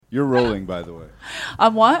You're rolling, by the way.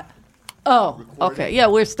 On what? Oh, Recording. okay. Yeah,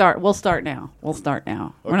 we'll start now. We're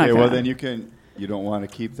not Okay, well gonna- then you don't want to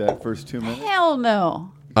keep that first 2 minutes? Hell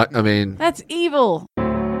no. I mean, That's evil.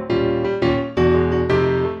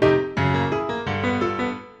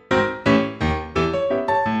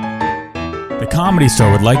 The Comedy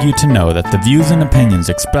Store would like you to know that the views and opinions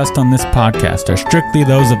expressed on this podcast are strictly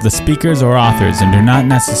those of the speakers or authors and do not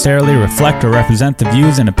necessarily reflect or represent the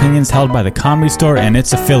views and opinions held by the Comedy Store and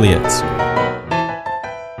its affiliates.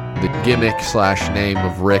 the gimmick / name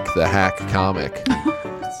of Rick the Hack Comic,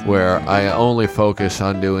 where I only focus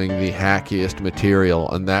on doing the hackiest material,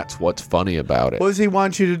 and that's what's funny about it. What does he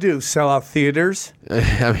want you to do? Sell out theaters? I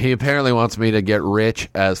mean, he apparently wants me to get rich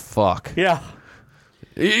as fuck. Yeah.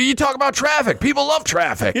 You talk about traffic. People love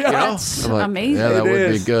traffic. Yeah. You know? That's I'm like, amazing. Yeah, that It would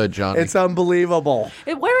is. be good, Johnny. It's unbelievable.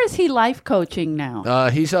 Where is he life coaching now?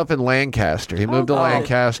 He's up in Lancaster. He moved to Oh,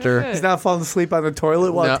 Lancaster. He's not falling asleep on the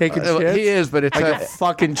toilet while No, taking shit. he is, but it's Like a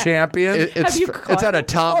fucking champion. it's you caught it's at a it?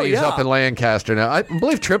 Tommy's Oh, yeah. up in Lancaster now. I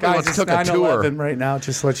believe Tripoli Guys, once it's took a tour. 9/11 right now,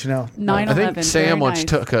 just to let you know. 9/11. I think Sam very once nice.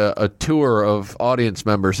 took a tour of audience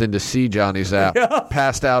members in to see Johnny's app,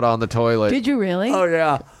 passed out on the toilet. Did you really? Oh,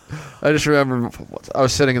 yeah. I just remember I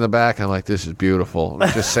was sitting in the back and I'm like, this is beautiful. And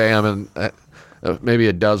it's just Sam and maybe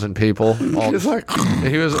a dozen people. All It's like-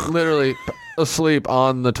 he was literally asleep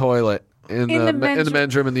on the toilet in the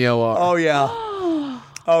men's room in the OR. Oh, yeah.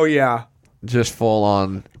 Oh, yeah. Just full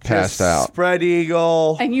on passed Just out. Spread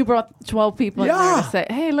eagle. And you brought 12 people in there Yeah. to say,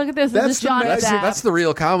 hey, look at this. That's This is the Johnny's magic. app. That's the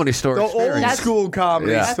real Comedy Store The experience. old school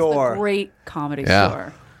comedy Yeah. That's store. the great comedy Yeah.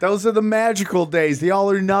 store. Those are the magical days, the all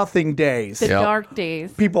or nothing days. The Yep. dark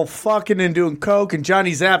days. People fucking and doing coke, and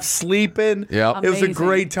Johnny's app sleeping. Yep. It was a Amazing.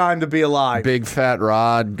 great time to be alive. Big fat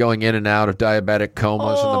Rod going in and out of diabetic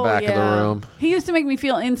comas in the back of the room. He used to make me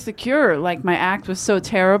feel insecure. Like my act was so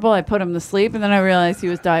terrible, I put him to sleep, and then I realized he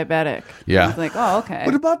was diabetic. Yeah. I was like, oh, okay.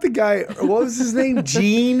 What about the guy? What was his name?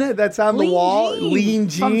 Gene. That's on the wall. Lean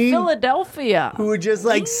From Gene. Philadelphia. Who were just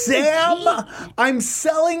like, Sam, I'm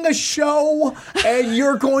selling a show, and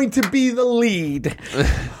you're going to be the lead.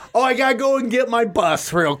 Oh, I gotta go and get my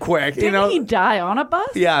bus real quick. Didn't he die on a bus?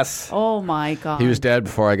 Yes. Oh, my God. He was dead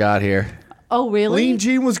before I got here. Oh, really? Lean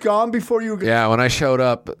Gene was gone before you. Yeah, when I showed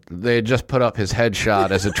up, they had just put up his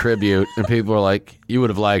headshot as a tribute, and people were like, you would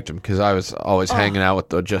have liked him, because I was always hanging out with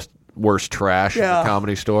the just worst trash at Yeah. the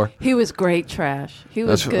Comedy Store. He was great trash. He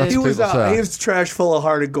was good. that's- He was people say. he was trash full of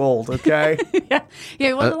heart of gold. Okay. yeah,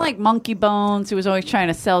 he wasn't like Monkey Bones. He was always trying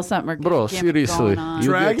to sell something or Bro, get gimmick seriously, going on. you-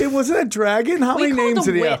 Dragon, wasn't that Dragon? How we many called names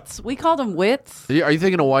him did he have? Wits. We called him Wits. Are you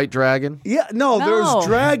thinking of White Dragon? Yeah, no, there No. was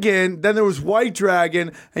Dragon, then there was White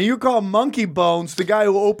Dragon, and you call him Monkey Bones, the guy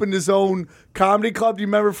who opened his own comedy club. Do you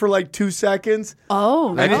remember for like 2 seconds?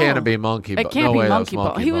 Oh, That no. can't be Monkey Bones. It can't No be way that Monkey was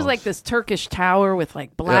Bones. Monkey He was Bones. like this Turkish tower with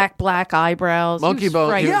like black eyebrows. He Monkey was Bones,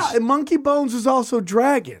 he frightening. was- Yeah, and Monkey Bones was also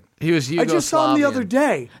Dragon. He was Yugoslavian. I just saw him the other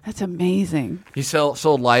day. That's amazing. He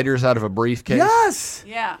sold lighters out of a briefcase. Yes.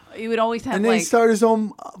 Yeah, he would always have And then he like. started his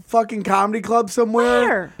own fucking comedy club somewhere.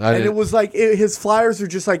 Where? I And didn't- it was like, his flyers are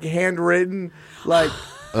just like handwritten. Like,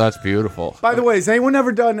 That's beautiful. by the way, has anyone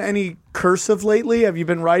ever done any cursive lately? Have you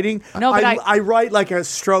been writing? No, but I write like a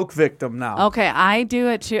stroke victim now. Okay, I do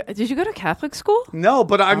it too. Did you go to Catholic school? No,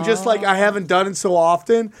 but I'm just like, I haven't done it so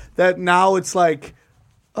often that now it's like,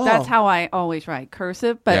 oh. That's how I always write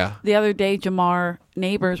cursive. But Yeah. the other day, Jamar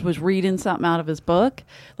Neighbors was reading something out of his book,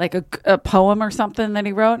 like a poem or something that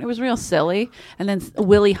he wrote. It was real silly. And then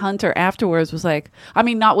Willie Hunter afterwards was like, I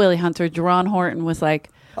mean, not Willie Hunter, Jerron Horton was like,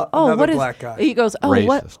 oh, another what is, black guy. he goes, oh,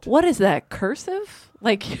 Racist. what is that, cursive?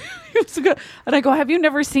 Like, he was good. And I go, have you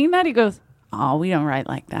never seen that? He goes, oh, we don't write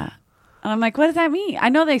like that. And I'm like, what does that mean? I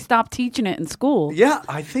know they stopped teaching it in school. Yeah,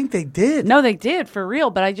 I think they did. No, they did, for real,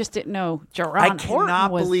 but I just didn't know Jerron I Horton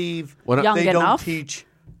cannot was believe young they enough. don't teach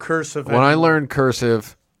cursive. When I anymore. learned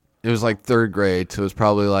cursive, it was like third grade, so it was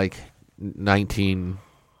probably like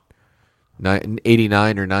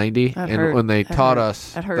 1989 or 90. That and hurt. when they That taught hurt.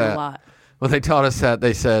 us That hurt a lot. When they taught us that,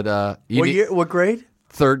 they said, What grade?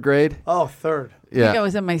 third grade? Oh, third. I think I Yeah.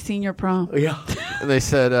 was in my senior prom. Yeah. And they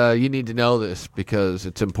said, you need to know this because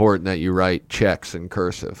it's important that you write checks in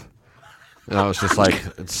cursive. And I was just like,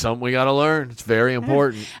 it's something we got to learn. It's very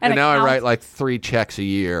important. And And now I accounts- write like 3 checks a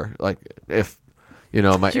year. Like if, my Do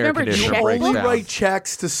you air remember conditioner check breaks Only down. write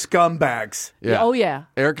checks to scumbags. Yeah. Oh, yeah.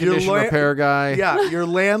 Air conditioner la- repair guy. Yeah, your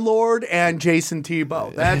landlord and Jason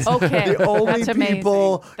Tebow. That's Okay. the only That's amazing.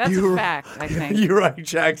 people That's you, a fact, I think. you write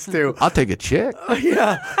checks to. I'll take a check.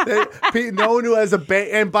 Yeah. No one who has a bank.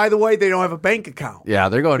 And by the way, they don't have a bank account. Yeah,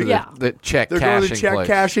 they're going to Yeah. the check They're cashing going to the check place.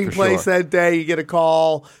 cashing for place sure. that day. You get a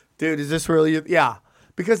call. Dude, is this really you? Yeah.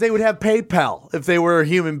 Because they would have PayPal if they were a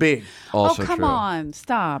human being. Also oh, come true. on.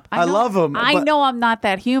 Stop. I love 'em, I but- know I'm not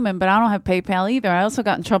that human, but I don't have PayPal either. I also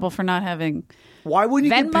got in trouble for not having Why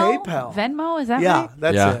wouldn't you Venmo. get PayPal? Venmo? Is that Yeah, right?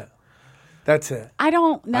 that's Yeah. it. That's it. I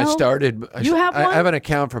don't know. I started. You have I one? have an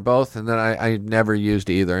account for both, and then I never used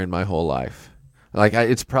either in my whole life. Like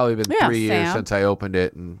it's probably been Yeah, 3 years Sam. since I opened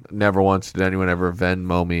it, and never once did anyone ever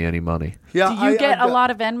Venmo me any money. Yeah, Do you get a lot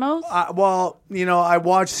of Venmos? Well, I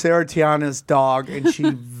watch Sarah Tiana's dog, and she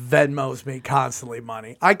Venmos me constantly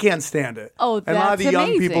money. I can't stand it. Oh, and a lot of the that's young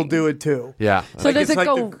amazing. people do it too. Yeah. So does it's it like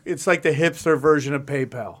go? it's like the hipster version of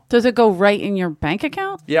PayPal. Does it go right in your bank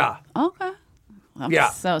account? Yeah, Okay. I'm Yeah.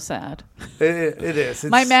 so sad. it is.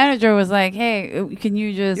 My manager was like, "Hey, can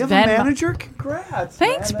you just You have Venmo?" a manager? Congrats.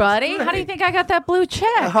 Thanks, man. buddy. That's How do you great. think I got that blue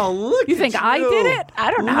check? Oh, look You at think I you. did it?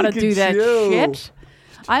 I don't know how to Look do at that you. shit.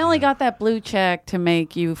 I only got that blue check to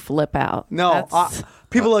make you flip out. No, That's-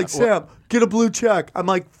 people are like, Sam, get a blue check. I'm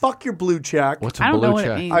like, fuck your blue check. What's a I don't blue know what it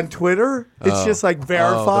check? means. On Twitter, it's just like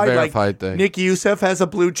verified. the verified like thing. Nick Youssef has a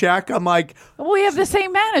blue check. I'm like, Well, we have the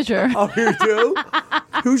same manager, oh, you do?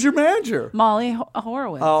 Who's your manager? Molly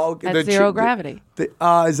Horowitz. Oh, okay. At The Zero chi- Gravity.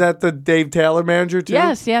 Is that the Dave Taylor manager too?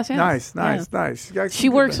 Yes. Nice. Yeah. You guys She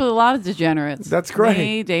can do works that. with a lot of degenerates. That's great.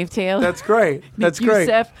 Me, Dave Taylor. That's great. That's Nick great.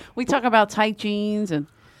 Youssef. We talk about tight jeans and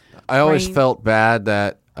I always brain. felt bad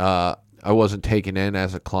that I wasn't taken in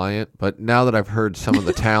as a client, but now that I've heard some of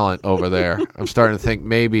the talent over there, I'm starting to think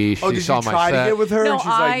maybe she Oh, did saw you my try set. to get with her? No, and she's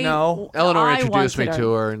like, no. Eleanor I introduced me wanted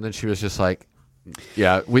to her, and then she was just like,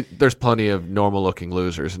 "Yeah, there's plenty of normal-looking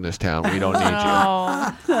losers in this town. We don't need you.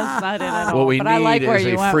 Oh, that's not it at all. What we but I like need where is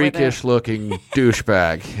you a went with it. freakish-looking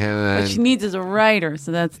douchebag." And What she then, needs is a writer,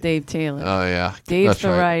 so that's Dave Taylor. oh yeah, Dave's that's the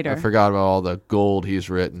right. writer. I forgot about all the gold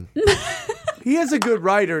he's written. He is a good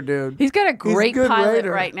writer, dude. He's got a great good pilot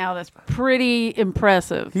writer. right now that's pretty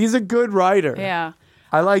impressive. He's a good writer. Yeah,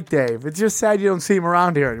 I like Dave. It's just sad you don't see him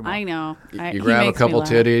around here anymore. I know. He You grab a makes me couple laugh.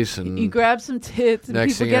 titties, and You grab some tits, and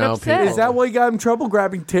Next people thing get you know, upset. people- Is that why you got him trouble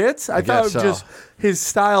grabbing tits? I thought it was guess so. just his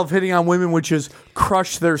style of hitting on women, which is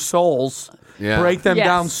crush their souls, Yeah. break them Yes.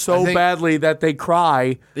 down so I think- badly that they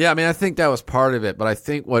cry. yeah, I mean, I think that was part of it, but I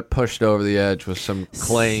think what pushed over the edge was some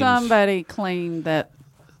claims. Somebody claimed that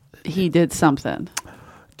he did something.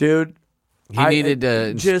 Dude, He needed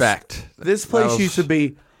to just- inspect. this place That was- used to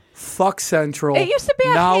be fuck central. It used to be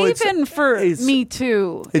a Now haven for it's- Me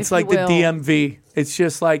Too. It's if like you the will. DMV. It's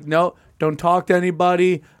just like, no, don't talk to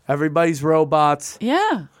anybody. Everybody's robots.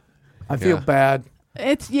 Yeah. I feel Yeah. bad.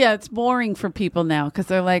 It's boring for people now because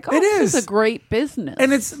they're like, oh, It this is. is a great business.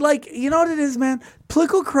 And it's like, you know what it is, man?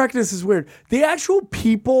 Political correctness is weird. The actual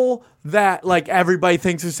people that like everybody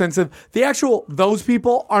thinks are sensitive, those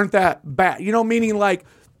people aren't that bad. You know, meaning like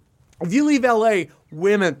if you leave LA,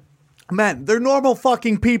 women, men, they're normal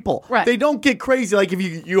fucking people. Right. They don't get crazy. Like if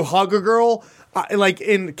you hug a girl, like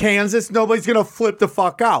in Kansas, nobody's going to flip the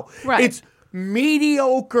fuck out. Right. It's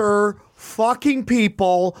mediocre fucking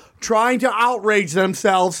people trying to outrage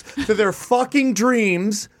themselves to their fucking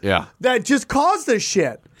dreams Yeah. that just cause this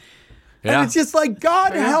shit. Yeah. And it's just like,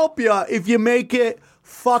 God help you if you make it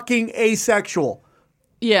fucking asexual.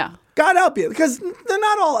 yeah. God help you, because they're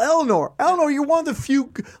not all Eleanor. Eleanor, you're one of the few,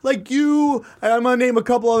 like you, and I'm going to name a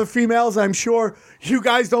couple other females I'm sure you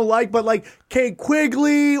guys don't like, but like Kate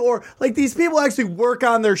Quigley or like these people actually work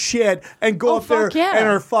on their shit and go Oh, up there fuck yeah. and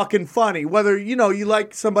are fucking funny. Whether, you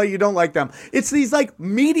like somebody, you don't like them. It's these like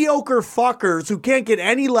mediocre fuckers who can't get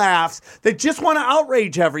any laughs that just want to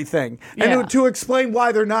outrage everything Yeah. and to explain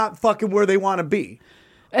why they're not fucking where they want to be.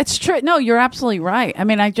 It's true. No, you're absolutely right. I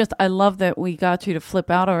mean, I love that we got you to flip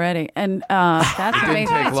out already. And that's amazing.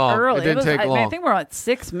 take It's long. early. It didn't take I long. think we're at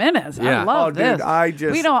 6 minutes. Yeah. I love Oh, this. dude, I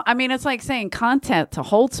just- we don't. I mean, it's like saying content to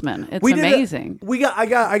Holtzman. It's did amazing. I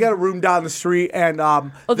got a room down the street and Oh,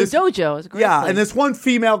 the dojo is a great. yeah, place. and this one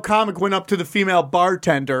female comic went up to the female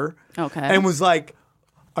bartender, Okay. and was like,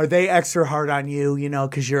 "Are they extra hard on you?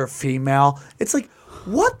 Because you're a female?" It's like,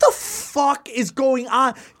 what the fuck is going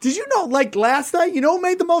on? Did you know? Like last night, who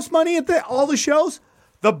made the most money at all the shows?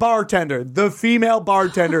 The bartender, the female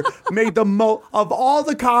bartender, made the most of all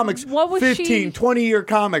the comics. What was 15, 20-year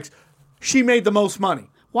comics. She made the most money.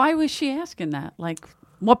 Why was she asking that? Like,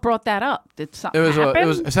 what brought that up? Did something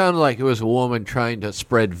happen? It sounded like it was a woman trying to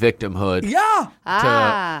spread victimhood.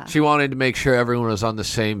 Yeah. She wanted to make sure everyone was on the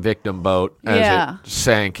same victim boat as Yeah. it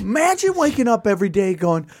sank. Imagine waking up every day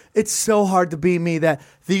going, it's so hard to be me that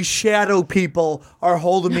these shadow people are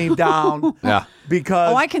holding me down. Yeah.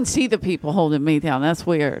 Because I can see the people holding me down. That's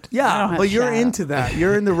weird. I yeah, don't have but you're shadow. into that.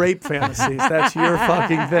 You're in the rape fantasies. That's your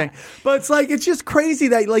fucking thing. But it's like, it's just crazy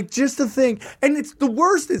that, like, just to think. And it's the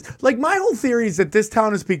worst is, like, my whole theory is that this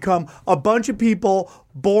town has become a bunch of people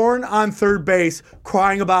born on third base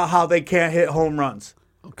crying about how they can't hit home runs.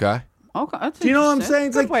 Okay. Okay, that's Do you know what I'm interesting. saying?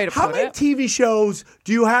 It's Good like, way to how put many it. TV shows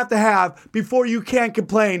do you have to have before you can't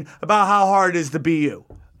complain about how hard it is to be you?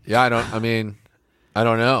 Yeah, I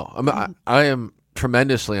don't know. I am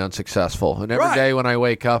tremendously unsuccessful. And every Right. day when I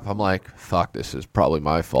wake up, I'm like, fuck, this is probably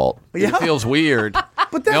my fault. Yeah. It feels weird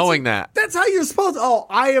But that's, knowing that. That's how you're supposed to. Oh,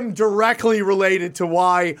 I am directly related to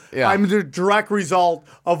why Yeah. I'm the direct result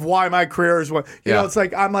of why my career is what. You know, Yeah. it's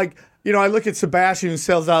like, I'm like, you know, I look at Sebastian who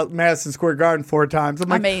sells out Madison Square Garden 4 times. I'm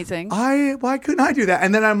like, Amazing. Why couldn't I do that?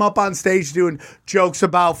 And then I'm up on stage doing jokes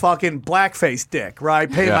about fucking blackface dick, right?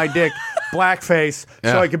 Paint Yeah. my dick blackface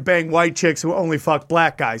Yeah. so I could bang white chicks who only fuck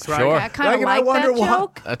black guys, right? Sure. I kind of and I like wonder that why-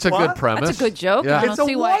 joke. That's a What? good premise. That's a good joke. Yeah. I It's don't a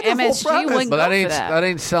see why wonderful MSG premise. wouldn't But go for that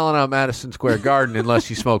ain't selling out Madison Square Garden unless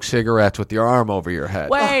you smoke cigarettes with your arm over your head.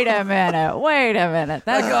 Wait a minute. Wait a minute.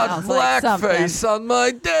 That I got sounds like something. blackface on my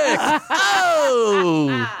dick.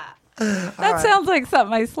 Oh. That sounds like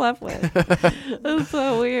something I slept with. That's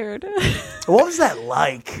so weird. What was that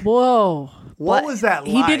like? Whoa. What But was that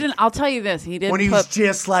He like? didn't. I'll tell you this. He didn't When he put. was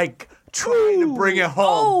just like trying to bring it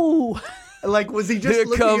home. Oh. Like, was he just Here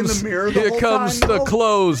looking comes, in the mirror the here whole comes time? the though?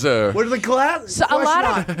 closer. Were the glasses? So a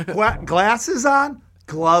lot of- Glasses on,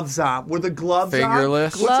 gloves on. Were the gloves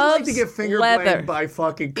Fingerless? on? What's it like to Gloves, get finger leather. banged by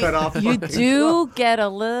fucking cut off? You fucking do glove? get a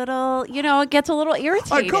little, it gets a little I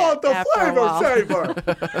irritated. call it the after a flavor while.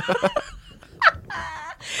 saver.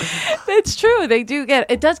 It's true. They do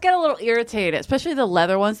it does get a little irritated, especially the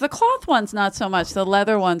leather ones. The cloth ones, not so much. The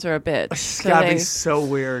leather ones are a bitch. It's So gotta they- be so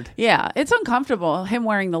weird. yeah, it's uncomfortable. Him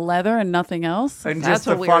wearing the leather and nothing else. And That's just a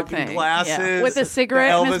the weird fucking thing. glasses. Yeah. With a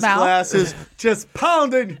cigarette the in Elvis his mouth. glasses, just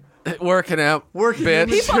pounding. Working out. Working in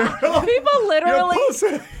bitch. the People literally, Your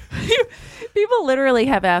pussy. people literally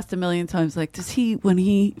have asked a million times, like, when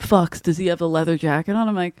he fucks, does he have a leather jacket on?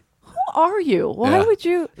 I'm like, who are you? Why Yeah. would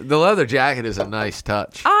you? The leather jacket is a nice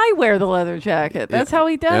touch. I wear the leather jacket. That's how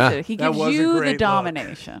he does Yeah. it. He That gives was a you the great look.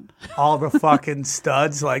 domination. All the fucking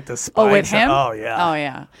studs, like the spikes. Oh, with him? Oh, yeah. Oh,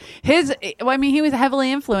 yeah. He was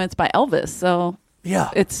heavily influenced by Elvis, so Yeah.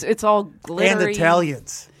 it's all glittery. And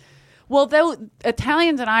Italians. Well, though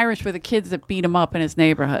Italians and Irish were the kids that beat him up in his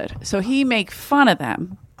neighborhood, so he make fun of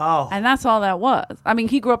them, Oh. and that's all that was. I mean,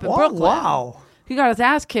 he grew up in Wow, Brooklyn. wow. He got his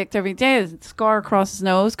ass kicked every day. There's a scar across his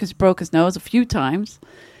nose because he broke his nose a few times.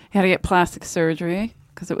 He had to get plastic surgery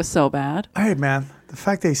because it was so bad. Hey, man, the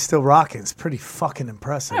fact that he's still rocking is pretty fucking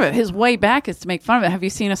impressive. Yeah, but his way back is to make fun of it. Have you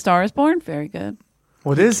seen A Star Is Born? Very good.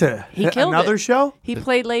 What is it? He killed Another it. show? He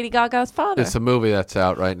played Lady Gaga's father. It's a movie that's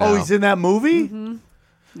out right now. Oh, he's in that movie? Mm-hmm.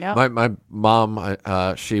 Yeah. My mom,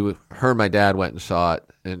 her and my dad went and saw it,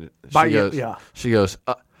 and By she you, goes, yeah.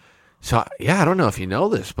 so yeah, I don't know if you know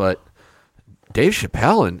this, but Dave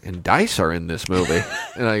Chappelle and Dice are in this movie.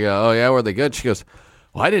 And I go, oh yeah, were they good? She goes,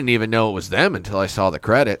 well, I didn't even know it was them until I saw the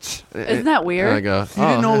credits. Isn't that weird? And I go, You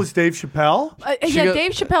didn't know it was Dave Chappelle? Yeah, goes-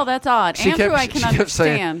 Dave Chappelle, that's odd. Andrew, I can she kept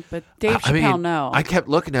saying- understand, but Dave I Chappelle, mean, no. I kept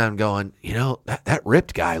looking at him going, that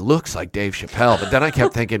ripped guy looks like Dave Chappelle. But then I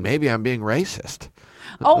kept thinking, maybe I'm being racist.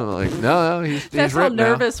 Oh. I'm like, no, he's That's how ripped now.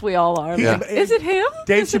 nervous we all are. Yeah. Is it him?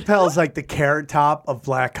 Dave Chappelle's like the carrot top of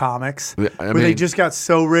black comics. Yeah, I where they mean- just got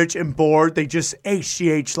so rich and bored, they just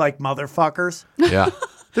HGH like motherfuckers. Yeah.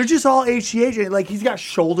 They're just all HGH. Like, he's got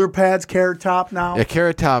shoulder pads, carrot top now. Yeah,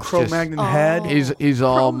 Carrot Top's Cro-Magnon just, head. he's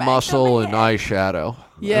all Cro-Magnon muscle and head. eyeshadow.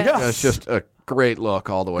 Yes. Yeah. It's just a great look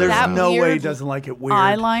all the way There's That around. no way he weird doesn't like it weird.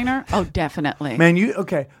 Eyeliner? Oh, definitely. Man,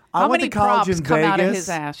 okay. I How went many to college props in come Vegas. out of his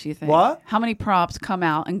ass, you think? What? How many props come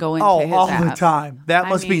out and go into Oh, his all ass? the time. That I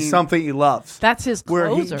must be mean, something he loves. That's his Where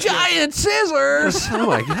he- closer. Giant scissors! Oh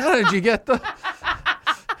my God, how did you get the...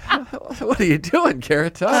 What are you doing,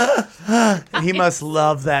 Carrot Top? He must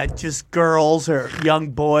love that. Just girls or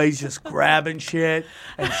young boys just grabbing shit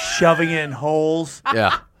and shoving it in holes.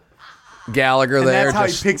 Yeah. Gallagher And there. that's how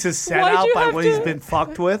just, he picks his set Why'd out you by have what to- he's been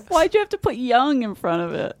fucked with. Why'd you have to put young in front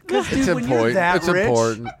of it? Because, it's dude, when you're important. that It's rich,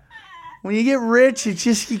 important. when you get rich, it's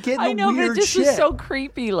just you get I the know, but weird it just shit. was so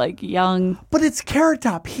creepy, like young. But it's Carrot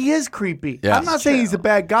Top. He is creepy. Yeah. I'm not saying he's a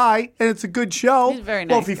bad guy, and it's a good show. He's a very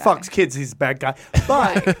Well, nice if he guy. fucks kids, he's a bad guy.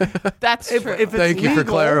 But That's if true. it's Thank you for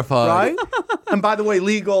legal, clarifying. right? And by the way,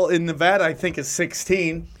 legal in Nevada, I think is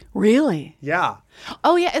 16. Really? Yeah.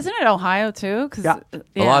 Oh, yeah. Isn't it Ohio, too? 'Cause, Yeah.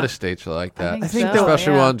 A lot of states are like that. I think think so, they'll-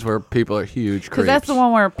 Especially yeah. ones where people are huge creeps. Because that's the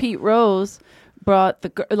one where Pete Rose brought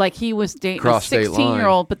he was dating a Cross state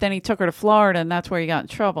 16-year-old, but then he took her to Florida, and that's where he got in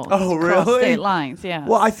trouble. Oh, Cross really? state lines, yeah.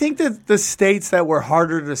 Well, I think that the states that were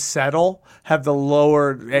harder to settle have the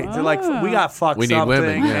lower. They're like, we got fucked We need something,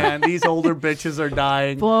 women, yeah. and these older bitches are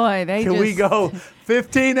dying. Boy, Can we go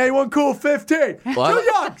 15? Anyone cool? 15. What?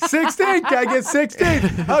 Too young. 16. Can I get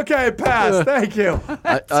 16? Okay, pass. Thank you.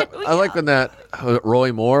 I like when that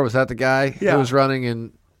Roy Moore, was that the guy Yeah. who was running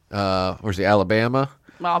in where's he, Alabama?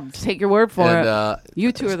 I'll take your word for And, it.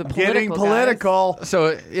 You two are the political Getting guys. political.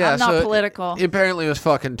 So yeah, I'm not so political. He apparently was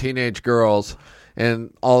fucking teenage girls,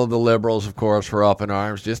 and all of the liberals, of course, were up in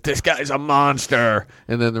arms. Just, this guy's a monster.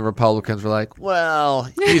 And then the Republicans were like, well,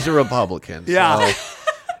 he's a Republican. Yeah. So.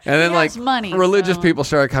 And then, He like, has money, religious so- people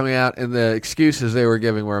started coming out, and the excuses they were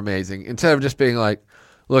giving were amazing. Instead of just being like,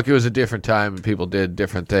 look, it was a different time and people did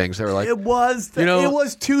different things, they were like, It was. You know- It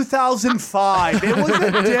was 2005. It was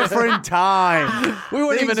a different time. we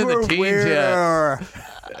weren't Things even in the were teens weird. yet.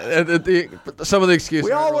 Some of the excuses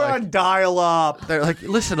We all were like, on dial-up. they're like,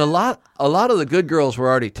 listen, a lot of the good girls were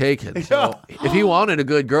already taken. So if he wanted a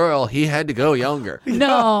good girl, he had to go younger.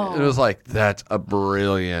 No. It was like, that's a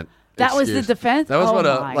brilliant. That was the excuse. defense? That was Oh what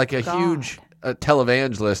my a God. huge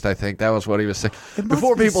televangelist. I think that was what he was saying. must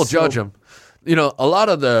Before be people so- judge him, a lot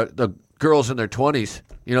of the girls in their 20s,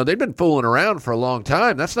 they've been fooling around for a long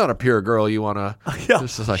time. That's not a pure girl you want to. Yeah.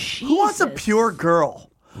 This is like, Who wants a Jesus. pure girl?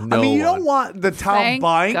 No I mean, you don't one. want the town Thank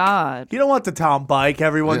bike. God. You don't want the town bike.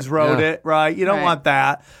 Everyone's Yeah, rode yeah. it, right? You don't Right. want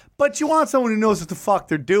that. But you want someone who knows what the fuck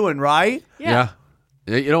they're doing, right? yeah.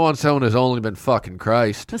 You don't want someone who's only been fucking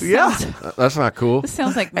Christ. This Yeah. sounds, That's not cool. this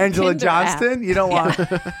sounds like my Angela Tinder app. Johnston, you don't want.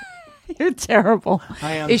 You're terrible.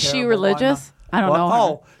 I am Is she terrible. religious? I don't know. her.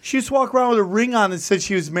 Oh, she used to walk around with a ring on that said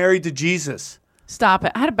she was married to Jesus. Stop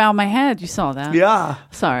it. I had to bow my head. You saw that. Yeah.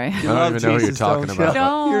 Sorry. I don't even know who you're talking about.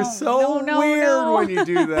 No. You're so No, weird no. when you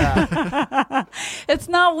do that. It's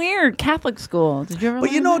not weird. Catholic school. Did you ever But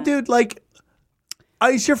you learn know, that? dude, like,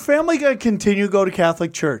 is your family going to continue to go to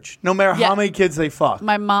Catholic church no matter Yeah. how many kids they fuck?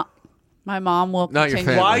 My mom will Not your continue.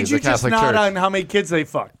 family. Why'd the you just Catholic not Church. on how many kids they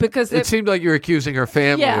fucked? Because It seemed like you were accusing her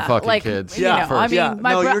family yeah, of fucking like, kids. You Yeah, know, I first. mean, Yeah.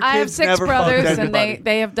 No, your I have kids 6 never fucked brothers, and anybody.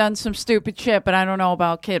 they have done some stupid shit, but I don't know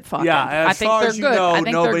about kid fucking. Yeah, I as think far they're as you good. know, I think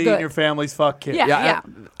nobody they're in good. your family's fucked kids. Yeah.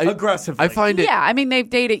 Aggressively. I find it. Yeah, I mean they've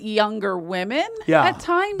dated younger women Yeah. at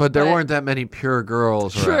times, But there weren't that many pure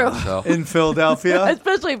girls around. True. So. In Philadelphia.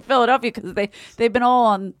 especially in Philadelphia because they've been all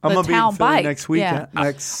on I'm the going to be in town Philly bike next weekend.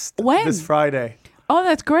 Yeah. This Friday. Oh,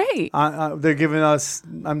 that's great. They're giving us,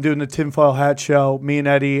 I'm doing the tinfoil hat show, me and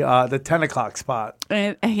Eddie, the 10 o'clock spot.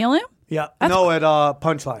 Helium? Yeah. That's No, at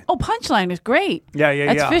Punchline. Oh, Punchline is great.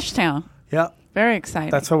 Yeah. That's Fishtown. Yeah. Very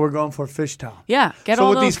exciting. That's what we're going for, Fishtown. yeah, get So all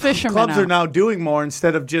what those these fishermen clubs out. are now doing more,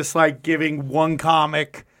 instead of just like giving one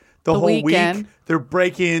comic the whole weekend. week, they're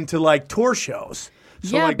breaking into like tour shows.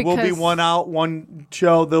 So Yeah, like we'll be because- one out, one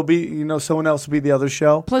show. There'll be, someone else will be the other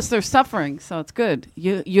show. Plus, they're suffering, so it's good.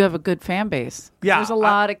 You have a good fan base. Yeah, There's a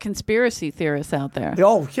lot of conspiracy theorists out there.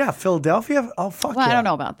 Oh yeah, Philadelphia. Oh fuck Well, yeah. I don't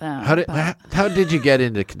know about that. How did you get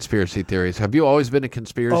into conspiracy theories? Have you always been a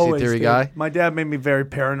conspiracy Always, theory dude. guy? My dad made me very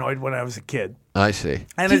paranoid when I was a kid. I see.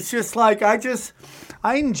 And it's just like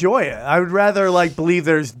I enjoy it. I would rather like believe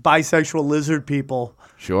there's bisexual lizard people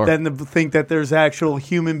Sure. than to think that there's actual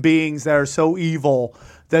human beings that are so evil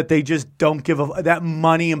that they just don't give a that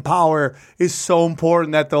money and power is so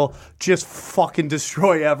important that they'll just fucking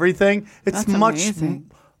destroy everything. It's That's much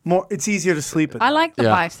amazing. more. It's easier to sleep at I night. like the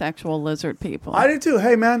Yeah. bisexual lizard people. I do too.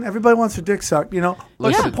 Hey man, everybody wants their dick sucked, But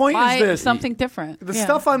Listen, the point Buy is this: something different. the Yeah.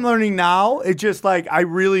 stuff I'm learning now, it's just like I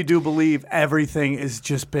really do believe everything has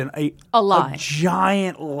just been A lie. a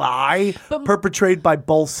giant lie But- perpetrated by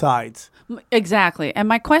both sides. Exactly. And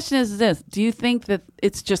my question is this: do you think that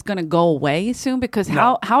it's just going to go away soon? Because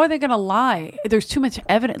how are they going to lie? There's too much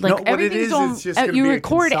evidence. Like No, what it everything's is, on. it's just gonna You be a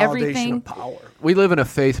record consolidation everything. of power. We live in a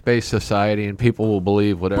faith-based society, and people will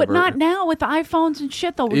believe whatever. But not now with the iPhones and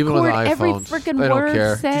shit. They'll Even with record every iPhones, freaking they don't word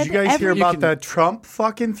care. said. Did you guys hear every- about that Trump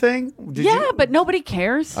fucking thing? Did Yeah, you, but nobody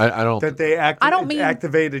cares. I don't. that they I don't mean-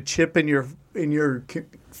 activate a chip in your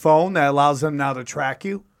phone that allows them now to track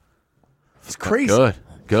you. It's crazy.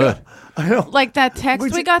 Good. I know. Like that text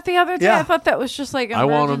Would we you- got the other day. Yeah. I thought that was just like an I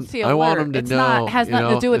want 'em- emergency I alert. want 'em to it's know, not has you nothing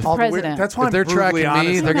know, to do with if- the All the weird- president. that's why If they're I'm brutally tracking me,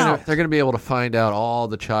 honest. they're No. gonna be able to find out all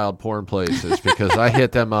the child porn places because I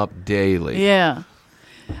hit them up daily. Yeah.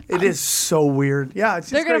 It is so weird. Yeah, it's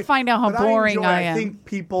just They're gonna great. find out how But boring enjoy, I am. I think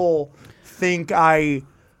people think I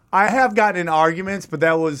have gotten in arguments, but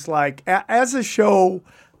that was like as the show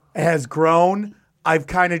has grown, I've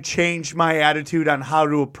kind of changed my attitude on how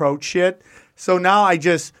to approach shit. So now I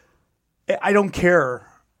don't care.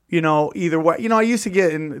 either way. I used to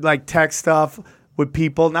get in like text stuff with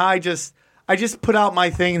people. Now I just put out my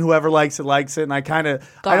thing, and whoever likes it, and I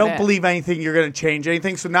don't believe anything you're going to change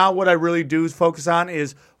anything. So now what I really do is focus on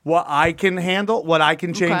is what I can handle, what I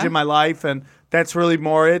can change in my life, and that's really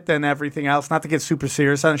more it than everything else. Not to get super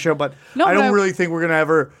serious on the show, but I don't really think we're going to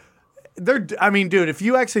ever. Dude, if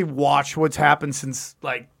you actually watch what's happened since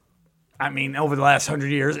over the last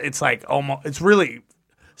 100 years, it's like it's really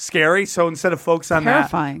scary. So instead of focus on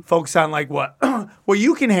terrifying. That, focus on like what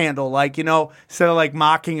you can handle. Like, instead of like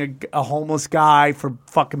mocking a homeless guy for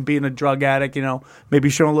fucking being a drug addict, maybe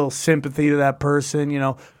showing a little sympathy to that person,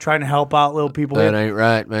 trying to help out little people. That ain't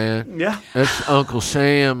right, man. Yeah. That's Uncle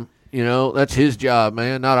Sam. That's his job,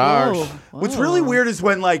 man, not ours. Whoa. What's really weird is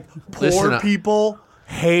when like poor people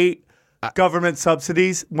hate government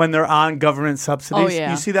subsidies when they're on government subsidies. Oh,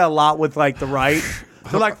 yeah. You see that a lot with like the right.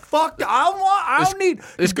 They're like, fuck, I don't need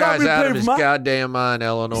This guy's government out pay of for his my-" goddamn mind,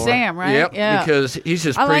 Eleanor. Sam, right? Yep, Yeah. because he's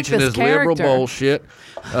just I like preaching this his liberal character. bullshit.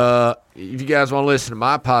 If you guys want to listen to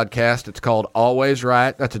my podcast, it's called Always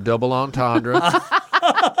Right. That's a double entendre.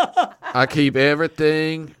 I keep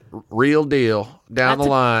everything real deal down the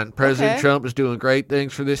line. President Trump is doing great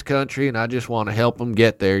things for this country, and I just want to help him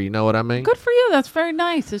get there. You know what I mean? Good for you. That's very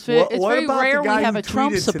nice. It's What very about the rare we guy have who a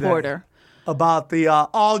Trump tweeted today? supporter. About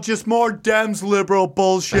the just more Dems liberal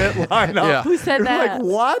bullshit lineup. Yeah. Who said You're that?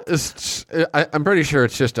 like, what? I'm pretty sure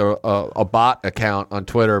it's just a bot account on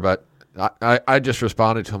Twitter, but I just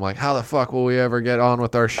responded to him like, how the fuck will we ever get on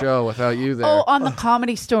with our show without you there? Oh, on the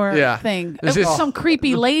Comedy Store thing. It's It was just- some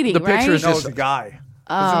creepy lady, the right? picture is No, just- it's a guy.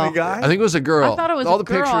 Was it a guy? I think it was a girl. I thought it was All a the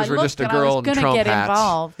girl. pictures I were looked just a and girl I in was gonna Trump get hats.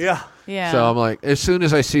 involved. Yeah. Yeah. So I'm like, as soon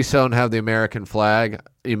as I see someone have the American flag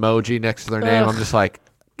emoji next to their name, I'm just like,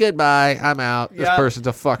 goodbye, I'm out. This Yeah. person's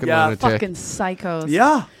a fucking Yeah. lunatic. Fucking psychos.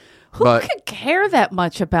 Yeah. Who But- could care that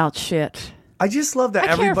much about shit? I just love that I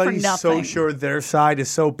care for everybody's so nothing. sure their side is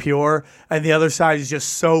so pure and the other side is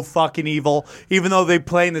just so fucking evil, even though they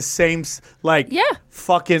play in the same,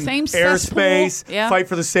 fucking Same airspace, cesspool. Yeah. fight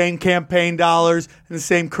for the same campaign dollars and the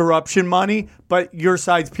same corruption money, but your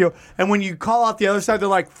side's pure. And when you call out the other side, they're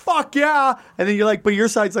like, fuck yeah. And then you're like, but your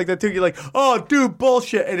side's like that too. You're like, oh, dude,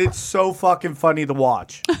 bullshit. And it's so fucking funny to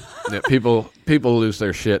watch. Yeah, people lose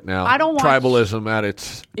their shit now. I don't watch- Tribalism at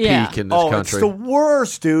its Yeah. peak in this Oh, country. it's the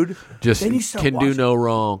worst, dude. Just Then you start can do watching- no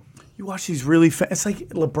wrong. You watch these really it's like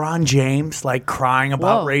LeBron James like crying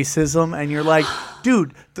about Whoa. racism, and you're like,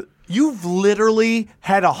 dude, you've literally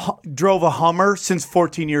drove a Hummer since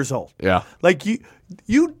 14 years old. Yeah. Like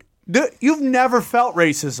you've never felt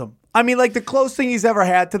racism. I mean, like the closest thing he's ever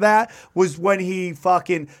had to that was when he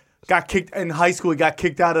fucking got kicked in high school. He got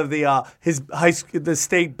kicked out of the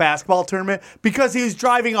state basketball tournament because he was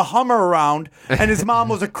driving a Hummer around, and his mom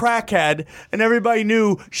was a crackhead, and everybody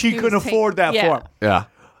knew she couldn't afford that for him. Yeah.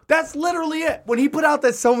 That's literally it. When he put out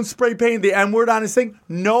that someone spray painted the N word on his thing,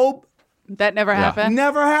 nope, That never happened.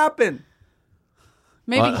 never happened.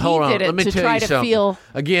 Maybe Hold he on. did Let it me to tell try you to something. feel.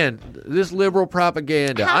 Again, this liberal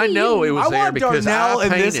propaganda. How I do know you- it was I there want because Darnell I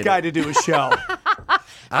and painted this guy it. to do a show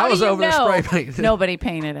I was over there spray painting. Nobody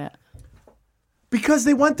painted it. because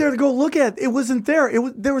they went there to go look at it. It wasn't there.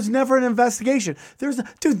 There was never an investigation.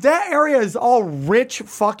 Dude, that area is all rich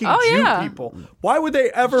fucking Jew yeah. people. Why would they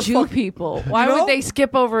ever Jew people. Why You know? would they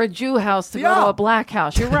skip over a Jew house to go Yeah. to a black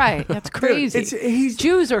house? You're right. That's crazy.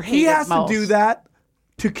 Jews are hated He has most. to do that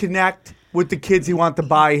to connect with the kids he wants to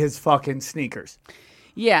buy his fucking sneakers.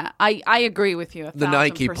 Yeah, I agree with you. The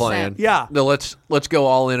Nike 1,000%. Yeah. plan. No, let's go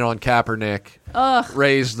all in on Kaepernick.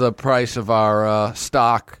 Raise the price of our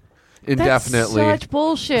stock indefinitely. That's such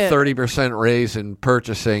bullshit. 30% raise in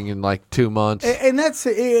purchasing in like 2 months. And that's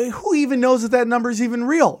who even knows if that number is even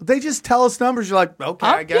real? They just tell us numbers. You're like, okay,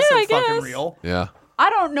 I guess yeah, it's I fucking guess. real. Yeah. I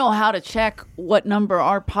don't know how to check what number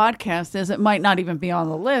our podcast is. It might not even be on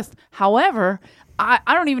the list. However, I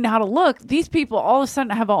don't even know how to look. These people all of a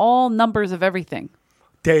sudden have all numbers of everything.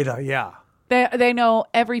 Data, yeah. They know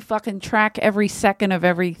every fucking track, every second of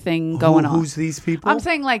everything going on. Who's these people? I'm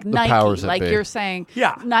saying like Nike, powers that like be. you're saying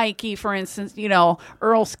Yeah. Nike, for instance, Earl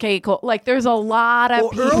Skakel. Like there's a lot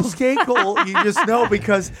of people. Earl Skakel, you just know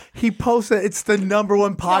because he posted. It's the number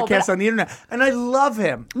one podcast on the internet, and I love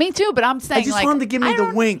him. Me too, but I'm saying I just like, want him to give me I the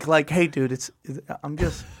don't- wink, like, "Hey, dude, I'm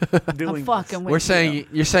just doing." I'm fucking with We're you. saying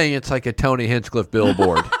you're saying it's like a Tony Hinchcliffe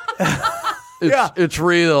billboard. Yeah. It's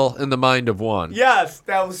real in the mind of one. Yes,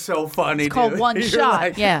 that was so funny. It's called dude. One You're Shot,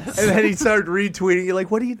 like- yes. And then he started retweeting. You're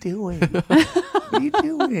like, "What are you doing? What are you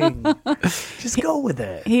doing? Just go with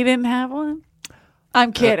it." He didn't have one.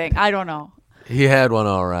 I'm kidding. I don't know. He had one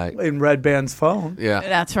all right. in Red Band's phone. Yeah.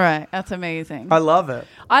 That's right. That's amazing. I love it.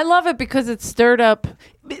 I love it because it stirred up.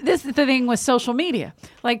 This is the thing with social media.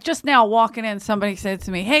 Like just now walking in, somebody said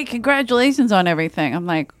to me, "Hey, congratulations on everything." I'm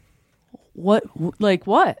like, "What? Like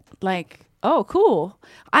what? Like, oh, cool."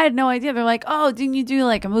 I had no idea. They're like, "Oh, didn't you do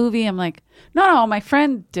like a movie?" I'm like, No, my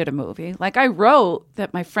friend did a movie. Like I wrote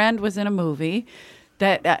that my friend was in a movie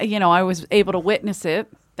that, I was able to witness it.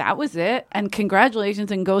 That was it. And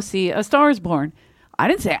congratulations and go see A Star is Born. I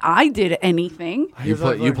didn't say I did anything. You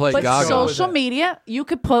played But Gaga. social media, you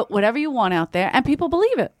could put whatever you want out there and people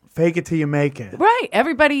believe it. Fake it till you make it. Right.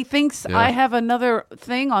 Everybody thinks Yeah. I have another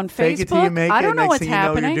thing on Facebook. Fake it till you make it. I don't know Next what's thing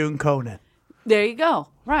happening. You know, you're doing Conan. There you go.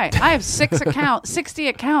 Right. I have 60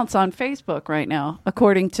 accounts on Facebook right now,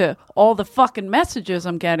 according to all the fucking messages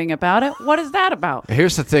I'm getting about it. What is that about?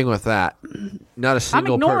 Here's the thing with that. Not a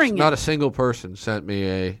single ignoring person. it. Not a single person sent me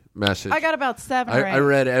a message. I got about 7 or 8. I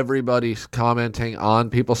read everybody's commenting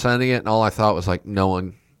on people sending it, and all I thought was like, no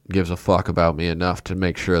one gives a fuck about me enough to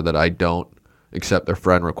make sure that I don't accept their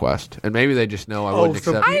friend request. And maybe they just know I wouldn't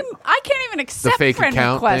so accept I can't even accept fake friend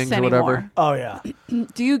account requests things or anymore. whatever. Oh yeah.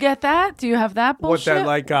 Do you get that? Do you have that bullshit?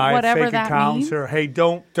 What that Whatever fake that accounts means? or hey,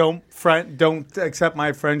 don't accept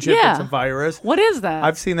my friendship. Yeah. It's a virus. What is that?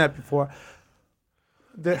 I've seen that before.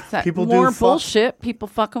 Is that People more do fuck- bullshit. People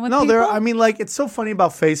fucking with No, people. I mean, like, it's so funny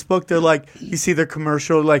about Facebook. They're like, you see their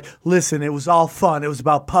commercial, like, listen, it was all fun. It was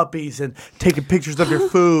about puppies and taking pictures of your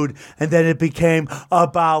food. And then it became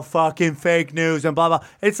about fucking fake news and blah, blah.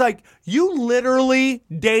 It's like, you literally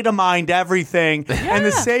data mined everything. And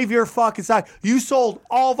to save your fucking side, you sold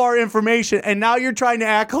all of our information. And now you're trying to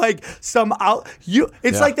act like some out.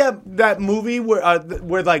 It's like that movie where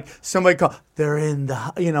like somebody called, they're in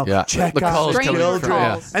the, check The out calls the coming children. through,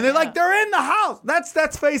 yeah. And they're like, they're in the house. That's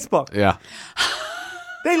Facebook. Yeah.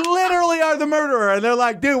 They literally are the murderer, and they're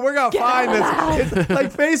like, "Dude, we're gonna find this." It's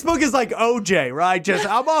like Facebook is like OJ, right?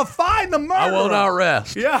 I'm gonna find the murderer. I will not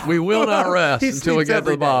rest. Yeah, We will not rest He until we sleeps get to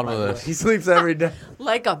every the day, bottom by of the way. this. He sleeps every day,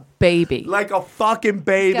 like a baby. like a fucking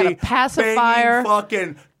baby. He's got a pacifier. banging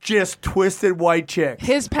fucking just twisted white chick.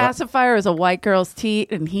 His pacifier is a white girl's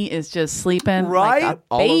teat, and he is just sleeping Right? like a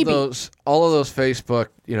All baby. of those Facebook,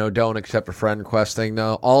 don't accept a friend request thing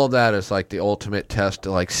though. All of that is like the ultimate test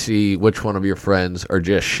to like see which one of your friends are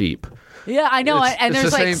just sheep. Yeah, I know. It's- And it's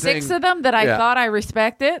there's the like same 6 thing. of them that I Yeah. thought I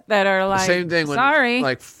respected that are like, Same thing when sorry.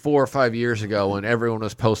 like 4 or 5 years ago when everyone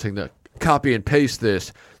was posting the copy and paste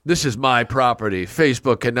this. This is my property.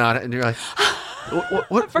 Facebook cannot, and you're like,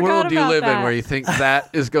 what forgot world do you about live in that. where you think that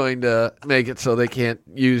is going to make it so they can't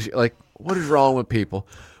use? Like, what is wrong with people?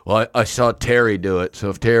 Well, I saw Terry do it, so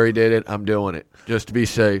if Terry did it, I'm doing it just to be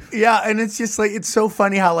safe. Yeah, and it's just like, it's so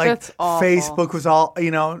funny how like That's awful. Facebook was all,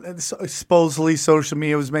 supposedly social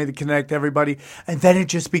media was made to connect everybody. And then it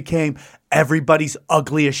just became everybody's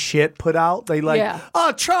ugliest shit put out. They like, Yeah.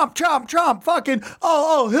 oh, Trump, fucking,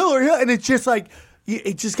 oh, Hillary. And it's just like,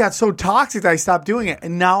 it just got so toxic that I stopped doing it.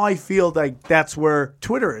 And now I feel like that's where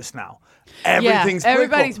Twitter is now. Everything's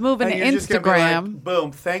everybody's political. moving And to you're just gonna be like, Instagram.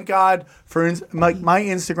 boom. Thank God for my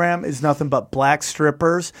Instagram is nothing but black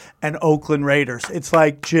strippers and Oakland Raiders. It's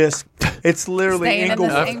like it's literally Staying in the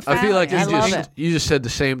Inglewood. same I feel like family. I love it. you just said the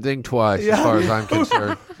same thing twice, as far as I'm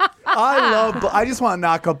concerned. I just want to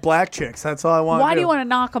knock up black chicks. That's all I want. Why do you want to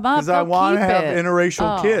knock them up? Because I want to have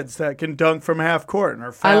interracial Oh. kids that can dunk from half court and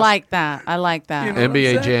are fast. I like that. I like that. You know what I'm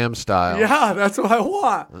NBA saying? Jam style. Yeah, that's what I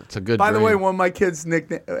want. It's a good By the dream. way, one of my kids'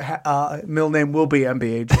 middle name will be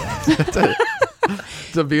NBA Jam.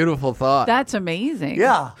 It's a beautiful thought. That's amazing.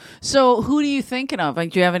 Yeah. So who are you thinking of?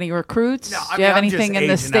 Like, do you have any recruits? No, do you have anything in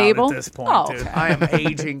the stable? At this point, Oh, dude. okay. I am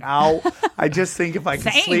aging out. I just think if I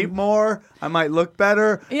can Same. sleep more, I might look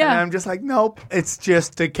better. Yeah. And I'm just like, nope, it's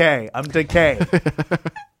just decay. I'm decay.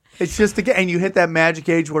 It's just decay. And you hit that magic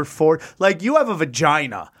age where like you have a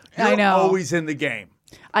vagina. You're I know. always in the game.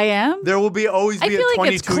 I am? There will always I be a feel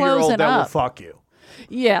like it's 22-year-old closing that will up. fuck you.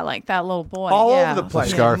 Yeah, like that little boy. All yeah. over the place.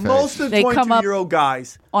 Scarface. Most of the They come up 22-year-old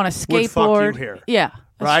guys On a would fuck you skateboard. here. Yeah,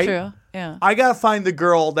 that's Right? true. Yeah. I gotta find the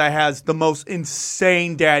girl that has the most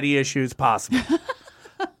insane daddy issues possible,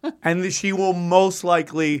 and she will most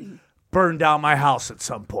likely burn down my house at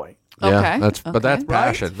some point. Yeah, Okay. but that's Okay.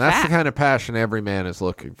 passion. Right? That's the Fact. kind of passion every man is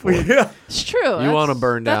looking for. Yeah, It's true. You want to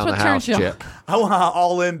burn down the house chick. I want an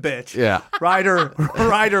all-in bitch. Yeah. rider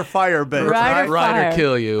fire bitch. Rider right? Ride or Fire.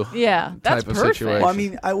 kill you. Yeah, that's type of perfect. situation. Well,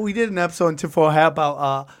 I mean, we did an episode in Tinfoil Hat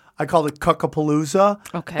about I called it Cuckapalooza.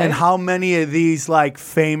 Okay. And how many of these like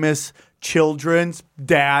famous children's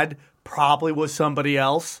dad probably was somebody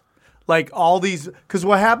else. Like all these, because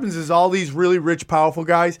what happens is all these really rich, powerful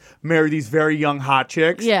guys marry these very young, hot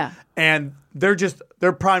chicks. Yeah. And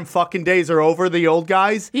their prime fucking days are over, the old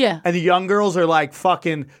guys. Yeah. And the young girls are like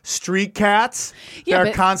fucking street cats. Yeah,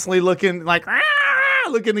 They're constantly looking like,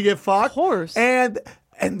 looking to get fucked. Of course. And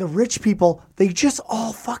the rich people, they just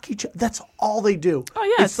all fuck each other. That's all they do.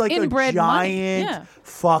 Oh, yeah, It's like a inbred giant money. Yeah.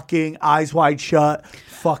 fucking eyes wide shut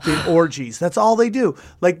fucking orgies. That's all they do.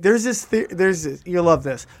 Like there's this, you'll love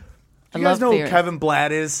this. Do you guys know who Kevin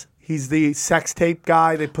Blatt is? He's the sex tape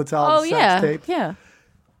guy that puts out the sex tapes. Yeah.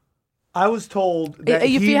 I was told that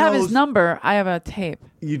If you have his knows- number, I have a tape.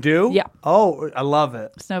 You do? Yeah. Oh, I love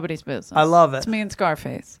it. It's nobody's business. I love it. It's me and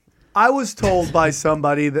Scarface. I was told by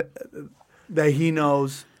somebody that he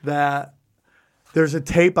knows that there's a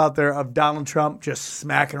tape out there of Donald Trump just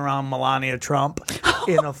smacking around Melania Trump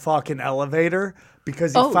in a fucking elevator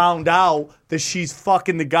because he found out that she's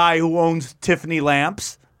fucking the guy who owns Tiffany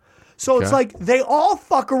lamps. So it's like they all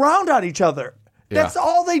fuck around on each other. That's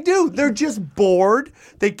all they do. They're just bored.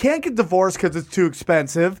 They can't get divorced because it's too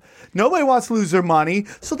expensive. Nobody wants to lose their money.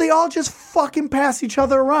 So they all just fucking pass each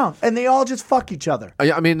other around. And they all just fuck each other.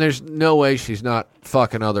 I mean, there's no way she's not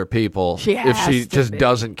fucking other people. If she just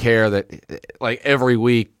doesn't care that, like, every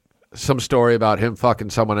week some story about him fucking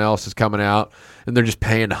someone else is coming out, and they're just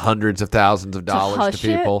paying hundreds of thousands of dollars to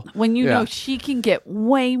people. When you know she can get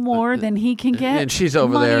way more than he can get. And she's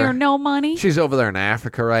over money there. or no money. She's over there in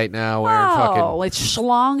Africa right now wearing fucking... it's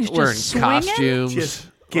schlongs wearing just swinging. costumes. Just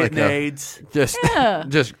getting AIDS.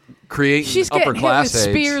 Just creating She's upper getting hit class with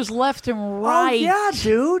AIDS. spears left and right. Oh, yeah,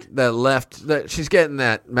 dude. She's getting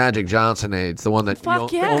that Magic Johnson AIDS, the one that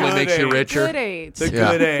Fuck yeah. only Good makes you AIDS. richer. Good AIDS. The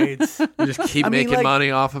good AIDS. You just keep I mean, making like,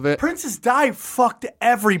 money off of it. Princess Di fucked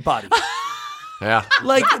everybody. Yeah.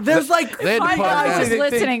 Like, there's like... They had to My put her mom down. was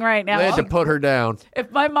listening right now. They had to put her down. If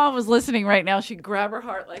my mom was listening right now, she'd grab her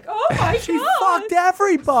heart like, oh my She God. fucked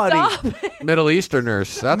everybody. Stop it. Middle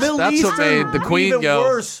Easterners. That's what made the queen even go.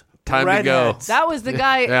 Worse, Time redheads. to go. That was the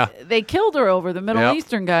guy they killed her over, the Middle Yep.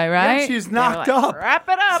 Eastern guy, right? Yeah, she was They were knocked like, up. Wrap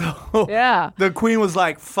it up. Yeah. The queen was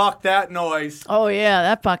like, fuck that noise. Oh, yeah.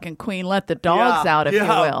 That fucking queen let the dogs out, if you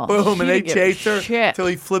will. Boom. She And they didn't give a chased her shit. until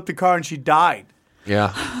he flipped the car and she died.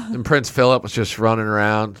 Yeah. And Prince Philip was just running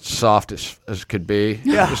around, soft as could be.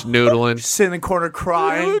 Yeah. Just noodling. Sit in the corner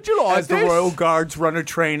crying Would you like as the this? royal guards run a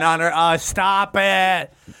train on her. Stop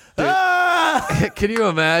it. Ah! Can you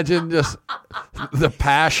imagine just the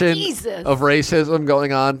passion Jesus. of racism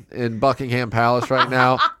going on in Buckingham Palace right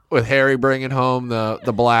now with Harry bringing home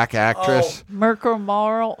the black actress? Merkel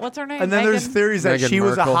Morrill. What's her name? And then there's Meghan? theories that Meghan she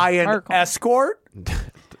was a Markle. high-end Markle. escort.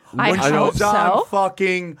 I When she hope was on so.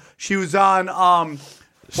 fucking, she was on what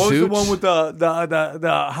was the Suits? one with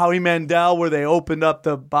the Howie Mandel where they opened up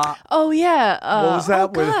the box? Oh, yeah. What was that Oh,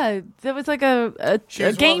 with- God. That was like a She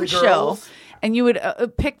was one game of the show. girls. And you would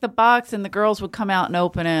pick the box, and the girls would come out and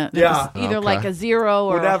open it. Yeah. It was either Okay. like a $0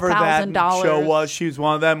 or Whatever that $1,000 show was, she was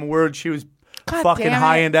one of them. Where she was God fucking damn it.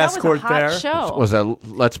 high-end That was a escort hot there. Show. Was that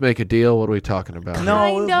Let's Make a Deal? What are we talking about? No,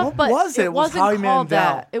 Kind of, what but was it? it It was wasn't Howie called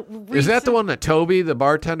Mandel. that. Is that the one that Toby, the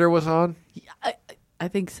bartender, was on? I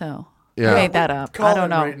think so. Yeah. I made that up. Call I don't him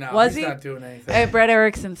know. right now. Was He's he? not doing anything. Hey, Brett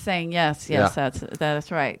Erickson's saying yes. Yes, Yeah.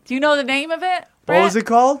 that's right. Do you know the name of it? What was it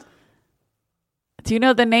called? Do you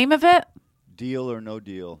know the name of it? Deal or no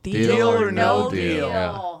deal. Deal or no deal.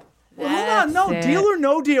 Yeah. Well, hold on. No, Deal or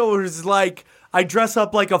No Deal is like I dress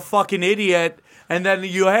up like a fucking idiot and then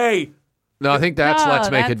hey, No, I think that's No,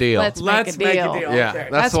 Let's Make a that's Deal. Let's let's make a deal. Yeah, Okay.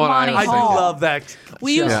 that's the one Monty I do Hall. love that.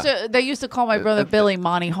 We used to. They used to call my brother Billy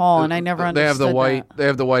Monty Hall, and I never They have understood the white. that. They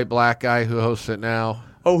have the white black guy who hosts it now.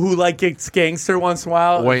 Oh, who like gets gangster once in a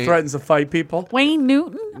while Wayne- and threatens to fight people? Wayne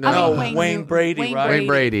Newton. No, Wayne Wayne Newton. Brady, right? Wayne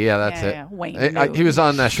Brady, yeah, that's Yeah, it. yeah, Wayne He Newton. was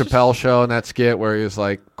on that Chappelle show and that skit where he was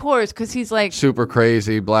like Of course, because he's like super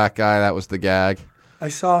crazy black guy. That was the gag. I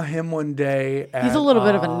saw him one day. At, he's a little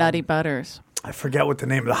bit of a nutty butters. I forget what the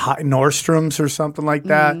name of the Nordstrom's or something like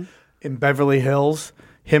that in Beverly Hills.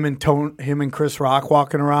 Him and Chris Rock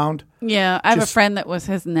walking around. Yeah, I have a Just- friend that was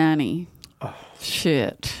his nanny.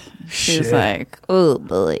 Shit. She was Shit. like, oh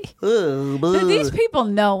boy. But these people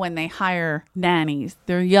know when they hire nannies,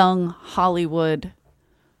 they're young Hollywood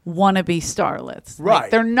wannabe starlets. Like,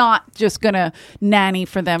 Right. they're not just going to nanny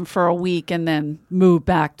for them for a week and then move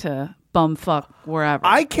back to bumfuck wherever.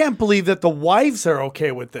 I can't believe that the wives are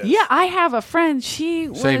okay with this. Yeah, I have a friend.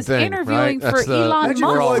 She Same was thing, interviewing right? for That's the- Elon Imagine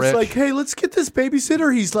We're your all Musk. wife's rich. like, hey, let's get this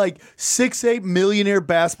babysitter. He's like 6'8" millionaire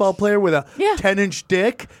basketball player with a Yeah. 10-inch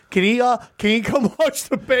dick. Can he come watch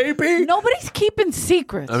the baby? Nobody's keeping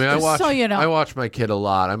secrets. I mean, I just watch. so you know. I watch my kid a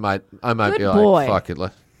lot. I might Good be boy. like, fuck it.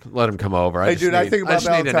 Let him come over. Hey, dude, I think about I just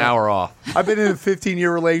that all need the an time. hour off. I've been in a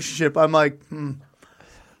 15-year relationship. I'm like,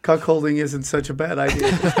 cuckolding isn't such a bad idea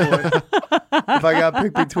at this point. If I got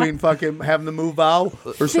picked between fucking having to move out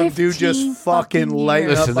or some dude 15 just fucking fucking lighting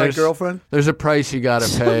years. up Listen, my there's- girlfriend. There's a price you got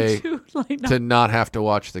to pay Dude, like, to not have to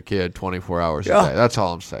watch the kid 24 hours Yeah. a day. That's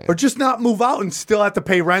all I'm saying. Or just not move out and still have to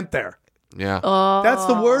pay rent there. Yeah. That's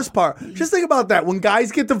the worst part. Just think about that. When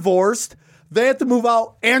guys get divorced, they have to move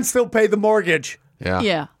out and still pay the mortgage. yeah.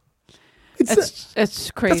 Yeah. It's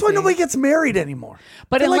crazy. That's why nobody gets married anymore.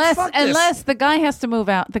 But They're like, unless "Fuck this." unless the guy has to move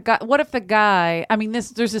out, the guy. What if the guy? I mean,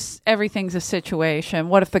 everything's a situation.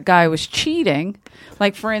 What if the guy was cheating?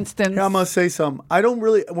 Like for instance, Yeah, I'm gonna say something. I don't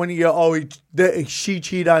really when you go, she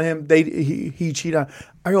cheat on him, he cheat on.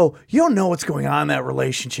 I go, you don't know what's going on in that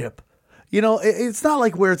relationship. You know, it's not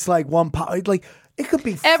like where it's like like it could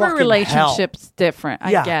be every fucking relationship's different.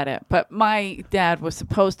 I Yeah. get it. But my dad was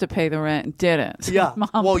supposed to pay the rent and didn't. So Yeah. my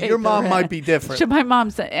mom Well, paid your the mom rent. might be different. So my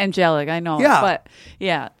mom's angelic. I know. Yeah. But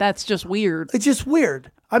yeah, that's just weird. It's just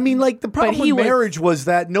weird. I mean, like the problem he with was- marriage was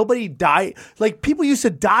that nobody died. Like people used to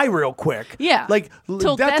die real quick. Yeah. Like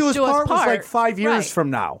Till death do us part was like part. 5 years Right.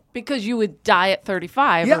 from now. Because you would die at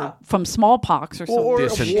 35 Yeah. or from smallpox or something. Or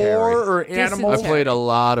Dysentery. war or animals. I played a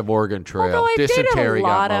lot of Oregon Trail. Although I've dated a Dysentery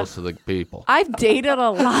lot got of- most of the people. I've dated a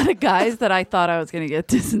lot of guys that I thought I was going to get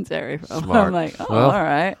dysentery from. Smart. I'm like, oh, Well. all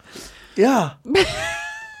right. Yeah.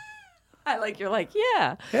 You're like,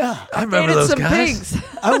 yeah. Yeah. I remember Dated those some guys. pigs.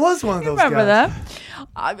 I was one of those Remember guys.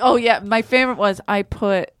 that? Oh yeah, my favorite was I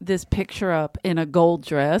put this picture up in a gold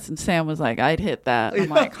dress, and Sam was like, "I'd hit that." I'm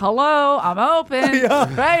like, "Hello, I'm open,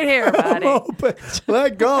 Yeah. right here, buddy. Open.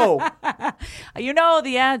 Let go. You know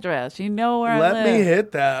the address. You know where I Let live. me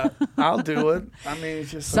hit that. I'll do it. I mean,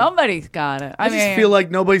 it's just Somebody's got it. I just feel like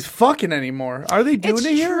nobody's fucking anymore. Are they doing it's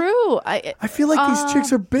it here? true. I feel like these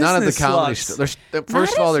chicks are business Not at the comedy sluts. store.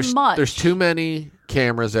 First of all, as much. there's too many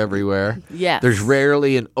cameras everywhere. Yes. There's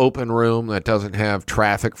rarely an open room that doesn't have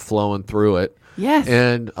traffic flowing through it. Yes.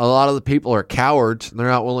 And a lot of the people are cowards and they're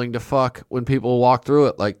not willing to fuck when people walk through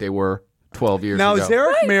it like they were 12 years Now, ago. is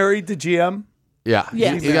Eric married to GM? Yeah.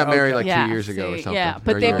 Yes. He got married like Yeah, 2 years ago or see, something. yeah, or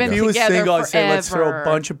but a they've year been If he ago. was together single, I'd say let's throw forever. a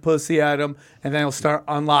bunch of pussy at him, and then he'll start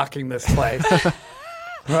unlocking this place.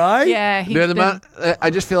 Right? yeah, he's Yeah, the been- amount- I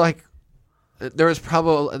just feel like there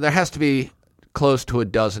has to be close to a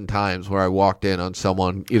dozen times where I walked in on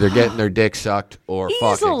someone either getting their dick sucked or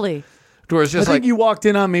fucking. easily. Where it's I just think like, you walked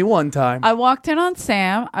in on me one time. I walked in on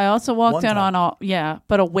Sam. I also walked One in time. on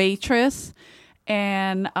but a waitress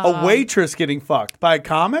and a waitress getting fucked by a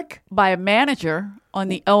comic? by a manager on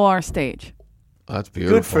the OR stage. oh, that's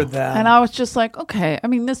beautiful. Good for them. And I was just like, okay. I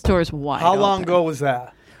mean, this door's wide. How long open. ago was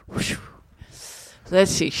that? Let's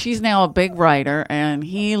see. She's now a big writer, and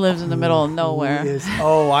he lives in the middle of Who nowhere. is-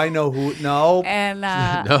 oh, I know who. No. And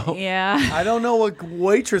No. yeah, I don't know what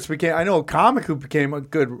waitress became. I know a comic who became a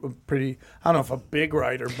pretty, I don't know if a big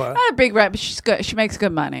writer, but not a big writer, but she's good. She makes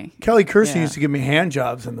good money. Kelly Kirsten Yeah. used to give me hand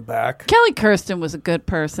jobs in the back. Kelly Kirsten was a good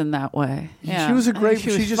person that way. Yeah, She was a I mean, great-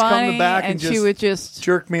 She, she was just come to the funny, back and and she just would just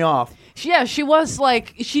Jerk me off. Yeah, she was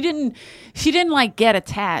like she didn't like get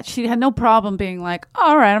attached. She had no problem being like,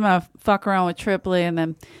 all right, I'm gonna fuck around with Tripoli, and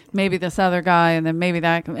then maybe this other guy, and then maybe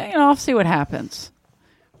that. I'll see what happens.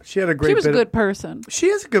 She had a great. She was a bit good person. She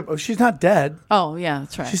is a good. She's not dead. Oh yeah,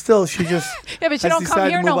 that's right. She just. Yeah, but has she don't come decided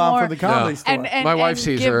here to move no on more. from the comedy No. store. And My wife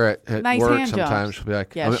sees give her at nice work hand sometimes. jobs. She'll be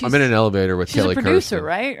like, Yeah, I'm she's- in an elevator with she's a Kelly producer, Kirsten.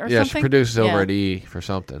 right? Or yeah, something? she produces over Yeah. at E for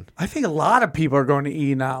something. I think a lot of people are going to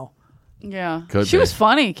E now. Yeah, Could she be. was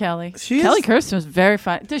funny, Kelly. She is- Kelly Kirsten was very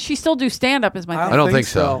funny. Does she still do stand up? Is my I thing. I don't think think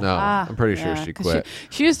so. so. No, I'm pretty sure Yeah, she 'cause quit.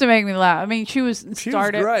 She used to make me laugh. I mean, she was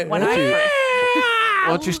started great, when wasn't I she?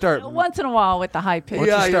 Once you start, once in a while with the high pitch. Once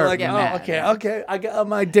you Yeah, you're start like, getting oh, mad. okay. I got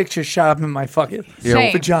my dick just shot up in my fucking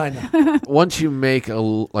Same. vagina. once you make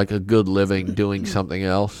a good living doing something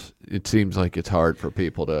else, it seems like it's hard for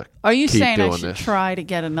people to. Are you keep saying I doing should this. try to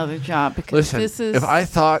get another job? Because Listen, this is if I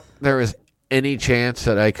thought there was any chance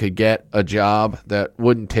that I could get a job that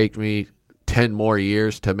wouldn't take me 10 more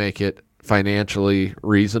years to make it financially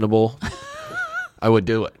reasonable, I would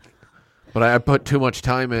do it. But I put too much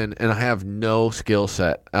time in, and I have no skill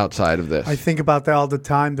set outside of this. I think about that all the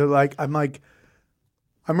time.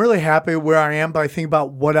 I'm really happy where I am, but I think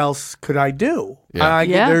about what else could I do? Yeah.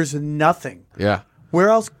 Yeah. There's nothing. yeah. Where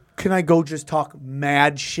else can I go just talk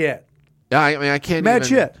mad shit? Yeah, I mean, I can't Mad even...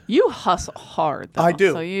 shit. you hustle hard, though. I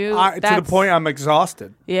do. So to the that's- point I'm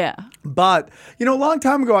exhausted. Yeah. But, a long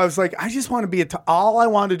time ago, I was like, I just want to be all I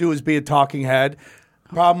wanted to do is be a talking head.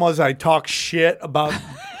 Problem was I talk shit about...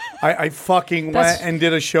 I fucking That's- went and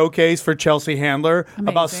did a showcase for Chelsea Handler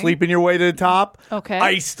about Amazing. sleeping your way to the top. Okay.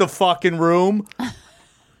 Iced the fucking room.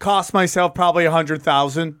 cost myself probably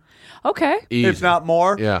 $100,000, Okay. Easy. if not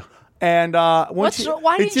more. Yeah. And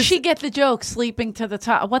Why didn't she get the joke sleeping to the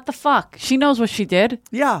top? What the fuck? She knows what she did.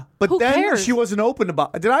 Yeah, but Who then cares? she wasn't open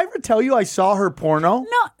about. Did I ever tell you I saw her porno?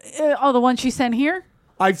 No. The one she sent here?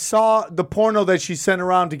 I saw the porno that she sent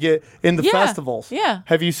around to get in the Yeah, festivals. yeah.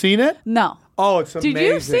 Have you seen it? No. Oh, it's amazing.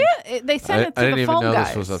 Did you see it? They sent it to I didn't the even phone know guys.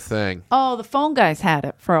 this was a thing. Oh, the phone guys had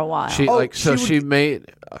it for a while. She made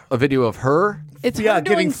a video of her. It's Yeah, her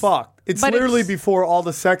getting doing, fucked. It's but literally it's- before all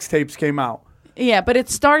the sex tapes came out. Yeah, but it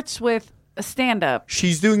starts with a stand-up.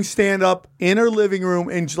 She's doing stand up in her living room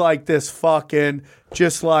in like this fucking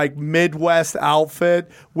just like Midwest outfit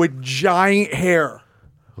with giant hair.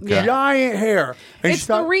 Okay. Giant hair. And It's she's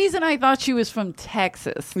the reason I thought she was from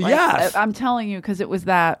Texas. Like, Yes. I'm telling you, because it was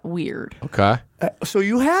that weird. Okay. so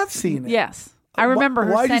you have seen it. Yes. I remember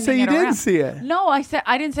her Why'd you sending say you it didn't around. see it? No, I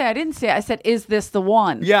didn't say I didn't see it. I said, is this the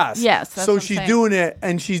one? Yes. Yes. That's So what I'm she's saying. doing it,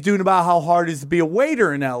 and she's doing about how hard it is to be a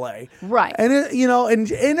waiter in L.A. Right. And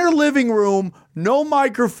in her living room, no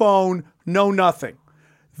microphone, no nothing.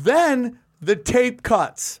 Then the tape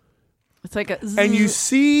cuts, It's like a and you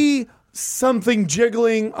see something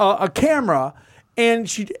jiggling a camera, and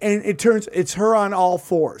it's her on all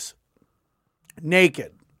fours,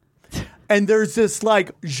 naked. And there's this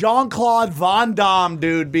like Jean-Claude Van Damme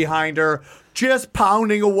dude behind her just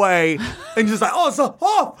pounding away and just like,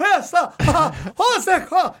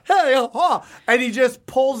 and he just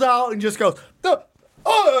pulls out and just goes,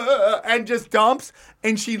 and just dumps.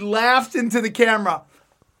 And she laughs into the camera.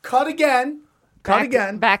 Cut again.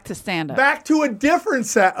 back to stand-up. Back to a different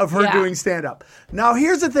set of her Yeah. doing stand-up. Now,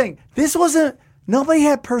 here's the thing. Nobody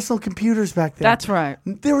had personal computers back then. That's right.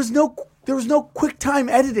 There was no QuickTime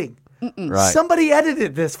editing. Right. Somebody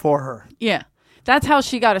edited this for her. Yeah. That's how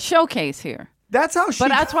she got a showcase here. That's how she. But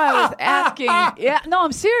that's why I was asking. Yeah, no,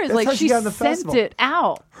 I'm serious. That's like how she she got in the sent festival. it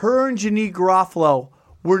out. Her and Janine Garofalo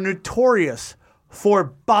were notorious for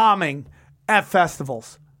bombing at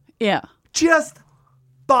festivals. Yeah. Just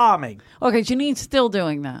bombing. Okay, Janine's still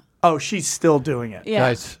doing that. Oh, she's still doing it. Yeah.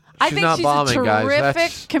 Guys, I she's think not she's bombing, a guys. terrific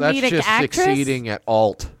That's comedic just actress. succeeding at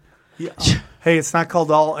alt. Yeah. Hey, it's not called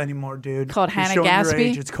alt anymore, dude. Called You're Hannah showing your Gadsby?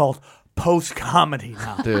 age. It's called post-comedy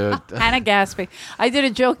now. Dude. Hannah Gadsby. I did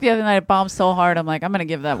a joke the other night. It bombed so hard. I'm like, I'm gonna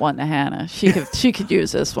give that one to Hannah. She could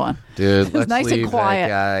use this one. Dude, let's nice and leave quiet.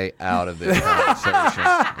 that guy out of this conversation.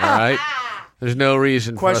 All right? There's no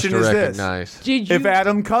reason Question for us is to this. recognize. Did you? If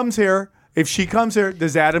Adam comes here, if she comes here,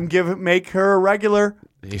 does Adam make her a regular?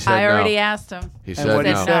 He said I already no. asked him. He And said what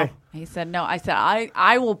did no. he say? He said no. I said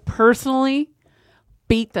I will personally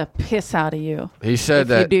beat the piss out of you He said if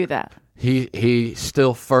that you do that. he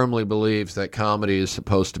still firmly believes that comedy is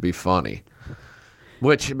supposed to be funny.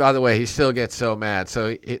 Which, by the way, he still gets so mad.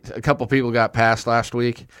 So a couple people got passed last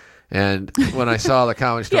week, and when I saw the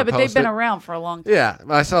Comedy Store Yeah, but post they've been it- around for a long time. Yeah,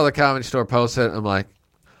 I saw the Comedy Store post it. I'm like,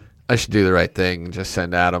 I should do the right thing and just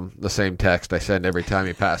send Adam the same text I send every time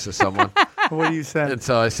he passes someone. What do you say? And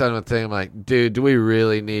so I sent him a thing. I'm like, dude, do we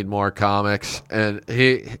really need more comics? And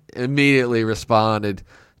he immediately responded,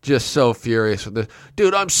 just so furious with this.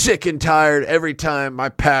 Dude, I'm sick and tired. Every time I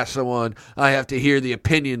pass someone, I have to hear the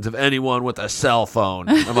opinions of anyone with a cell phone.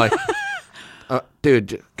 I'm like,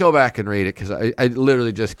 dude, go back and read it because I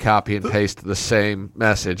literally just copy and paste the same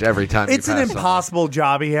message every time. It's you an pass someone. impossible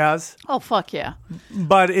job he has, Oh fuck yeah!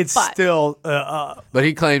 but it's But- still. But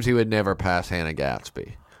he claims he would never pass Hannah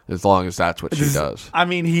Gadsby as long as that's what she does. I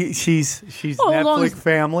mean, she's Well, as long Netflix as-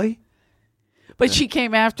 family. But she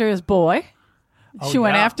came after his boy. She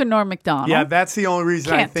went yeah. after Norm Macdonald. Yeah, that's the only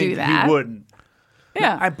reason I Can't do think that. he wouldn't.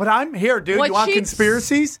 yeah. But I'm here, dude. What You want she-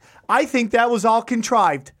 conspiracies? I think that was all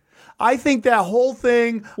contrived. I think that whole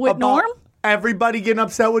thing With about Norm? everybody getting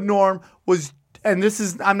upset with Norm was, and this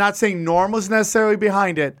is, I'm not saying Norm was necessarily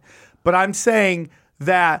behind it, but I'm saying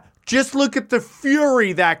that just look at the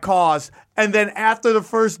fury that caused, and then after the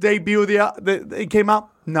first debut of it came out,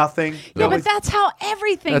 nothing. Yeah, but that's how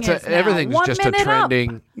everything is now. Everything's 1 just a minute up.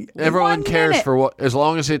 trending. Everyone 1 cares minute. for what, as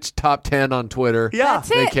long as it's top 10 on Twitter. Yeah. That's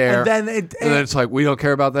They it. care. And then And then it's like, we don't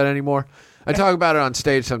care about that anymore. I talk about it on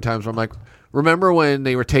stage sometimes where I'm like, remember when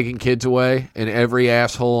they were taking kids away and every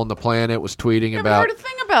asshole on the planet was tweeting Never about heard a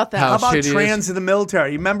thing about that. how How about shitty it is? trans in the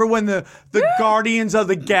military? You remember when the Guardians of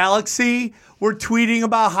the Galaxy were tweeting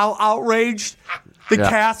about how outraged the Yeah.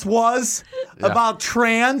 cast was about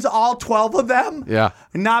trans, all 12 of them? Yeah.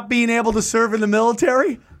 Not being able to serve in the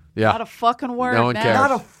military? Yeah. Not a fucking word. No one now. cares.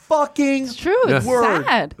 Not a fucking It's true. It's word.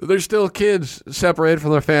 sad. There's still kids separated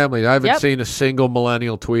from their family. I haven't Yep. seen a single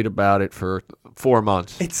millennial tweet about it for 4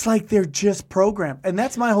 months. It's like they're just programmed. And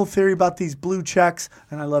that's my whole theory about these blue checks.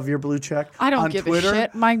 And I love your blue check. I don't on give Twitter. a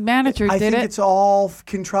shit. My manager did it. I think it's all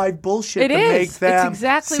contrived bullshit It to is. make It's them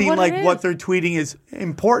exactly seem what it like is. what they're tweeting is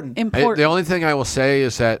important. The only thing I will say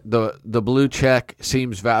is that the blue check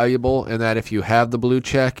seems valuable, and that if you have the blue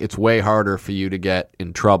check, it's way harder for you to get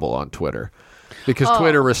in trouble on Twitter, because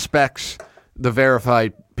Twitter respects the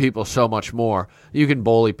verified people so much more. You can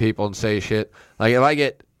bully people and say shit. Like if I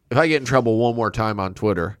get in trouble one more time on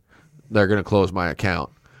Twitter, they're going to close my account,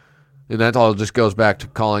 and that all just goes back to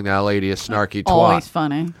calling that lady a snarky twat. Always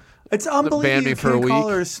funny. It's unbelievable banned me you for a can't call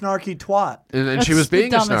week. her a snarky twat. And she was the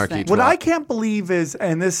being a dumbest snarky thing. twat. What I can't believe is,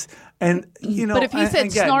 you know, But if he said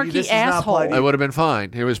again, snarky this is not asshole- polite. I would have been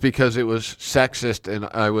fine. It was because it was sexist and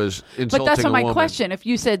I was insulting But that's a not my woman. question. If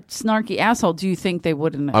you said snarky asshole, do you think they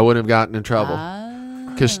wouldn't? I wouldn't have gotten in trouble.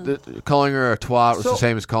 Ah. Because calling her a twat was So- the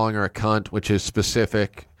same as calling her a cunt, which is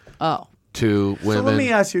specific Oh. to women. So let me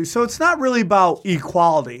ask you. So it's not really about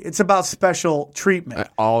equality. It's about special treatment. It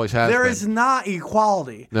always has There been. is not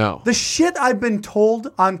equality. No. The shit I've been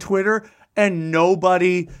told on Twitter and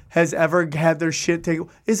nobody has ever had their shit taken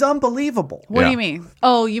is unbelievable. What do Yeah. you mean?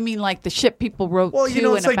 Oh, you mean like the shit people wrote Well, to you know,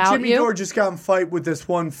 and it's like about Jimmy you? Dore just got in a fight with this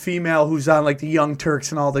one female who's on like the Young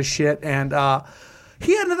Turks and all this shit, and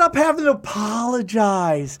he ended up having to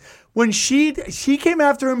apologize when she came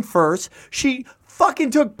after him first. She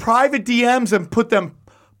fucking took private DMs and put them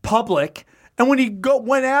public, and when he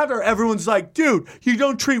went at her, everyone's like, "Dude, you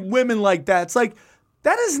don't treat women like that." It's like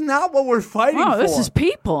that is not what we're fighting Oh, for. this is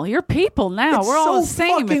people. You're people now. It's We're all so the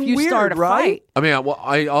same if fucking you start a weird, right? fight. I mean, well,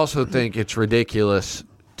 I also think it's ridiculous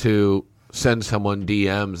to send someone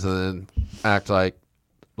DMs and then act like,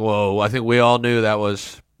 whoa, I think we all knew that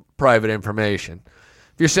was private information.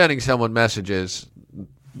 If you're sending someone messages,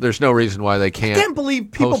 there's no reason why they can't. I can't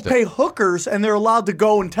believe people post it. pay hookers and they're allowed to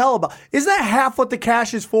go and tell about. Isn't that half what the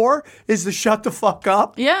cash is for? Is to shut the fuck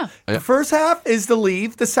up? Yeah. The first half is to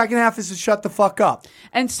leave. The second half is to shut the fuck up.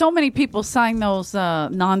 And so many people sign those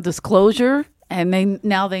non-disclosure, and they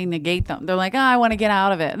negate them. They're like, I want to get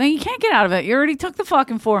out of it. And then you can't get out of it. You already took the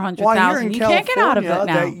fucking Well, I hear $400,000. in You can't get out of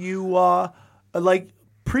California it now. that you like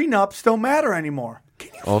prenups don't matter anymore.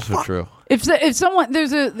 Can you Also true. If someone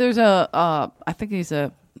there's a I think he's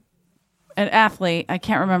an athlete. I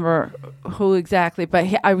can't remember who exactly, but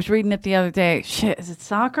I was reading it the other day. Shit, is it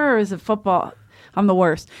soccer or is it football? I'm the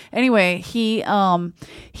worst. Anyway, he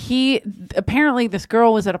apparently this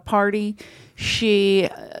girl was at a party. She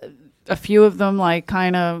a few of them like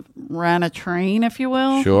kind of ran a train, if you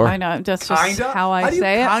will. Sure. I know that's just kinda? how I do you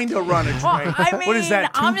say it. Kinda run a train. I What is that? mean,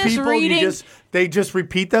 Two I'm just people? reading- They just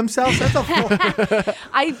repeat themselves. That's a full.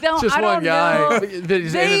 I don't. Just I don't one guy. know.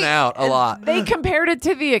 He's in and out a lot. They compared it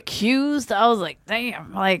to the accused. I was like,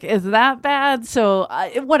 damn, like, is that bad? So,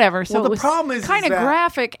 whatever. So Well, the it was problem is kind of that-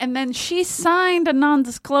 graphic. And then she signed a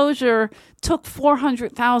non-disclosure, took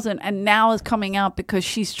 $400,000, and now is coming out because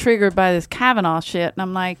she's triggered by this Kavanaugh shit. And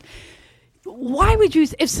I'm like, why would you?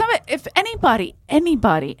 If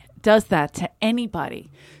anybody does that to anybody,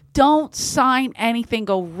 don't sign anything.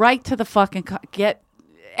 Go right to the fucking get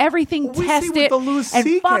everything Well, we see tested with the Louis and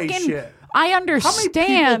CK fucking. shit. I How many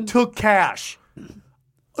understand. people took cash,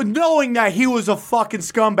 knowing that he was a fucking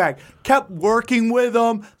scumbag? Kept working with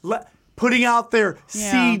him, putting out their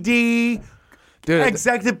Yeah. CD, Dude,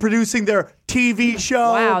 executive producing their TV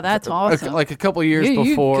show. Wow, that's awesome. like a couple years you,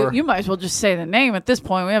 before. you might as well just say the name at this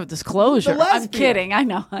point. We have a disclosure. The I'm lesbian. kidding. I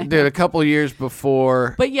know. Dude, a couple years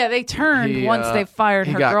before. But yeah, they turned he, once they fired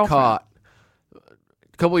he her got girlfriend. caught.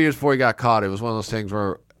 A couple years before he got caught, it was one of those things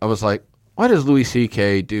where I was like, why does Louis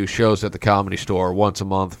CK do shows at the Comedy Store once a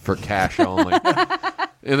month for cash only?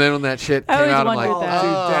 And then when that shit I came always out, I'm like, wondered Oh, that.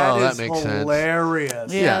 dude, oh, that that is makes sense.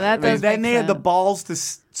 hilarious. Yeah, Yeah, that I mean, does. Then make they had the sense. balls to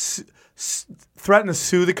threaten to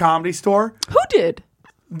sue the Comedy Store. Who did?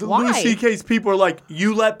 The Why? Louis CK's people are like,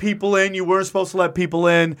 you let people in, you weren't supposed to let people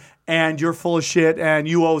in, and you're full of shit, and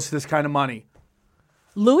you owe us this kind of money.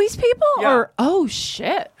 Louis people? Yeah. Or oh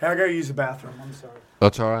shit. Hey, I gotta use the bathroom. I'm sorry.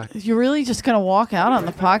 That's all right. You're really just gonna walk out on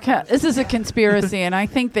the podcast? This is a conspiracy, and I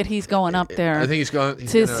think that he's going up there I think he's going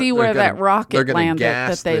to see where that rocket landed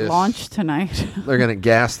that they this. launched tonight. They're going to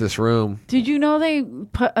gas this room. Did you know they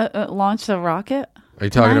launched a rocket? Are you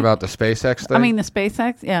talking Tonight? about the SpaceX thing? I mean, the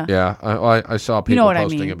SpaceX? Yeah. yeah, I saw people know what I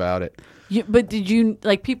posting mean. about it. But did you,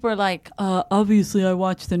 like, people are like, obviously I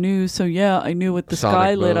watched the news, so yeah, I knew what the Sonic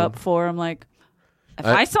sky lit boom. up for. I'm like, if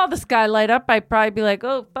I saw the sky light up, I'd probably be like,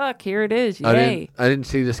 oh, fuck, here it is. Yay. I didn't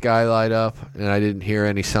see the sky light up, and I didn't hear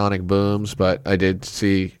any sonic booms, but I did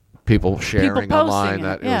see people sharing posting online it,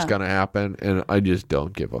 that it yeah. was going to happen, and I just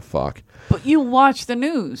don't give a fuck. But you watch the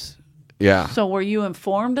news. Yeah. So were you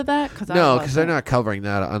informed of that? No, because they're not covering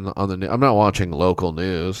that on the news. I'm not watching local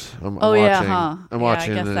news. I'm I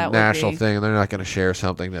watching guess the that would national be. thing, and they're not going to share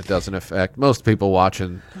something that doesn't affect. Most people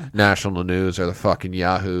watching national news are the fucking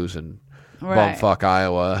yahoos and Right. bumfuck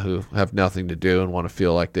Iowa who have nothing to do and want to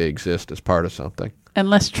feel like they exist as part of something.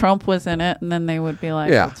 Unless Trump was in it, and then they would be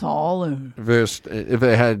like, Yeah. it's all in. If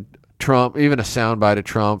they had Trump, even a soundbite of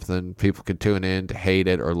Trump, then people could tune in to hate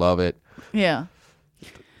it or love it. Yeah.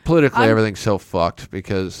 Politically, everything's so fucked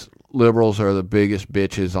because liberals are the biggest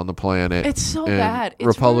bitches on the planet. It's so and bad. It's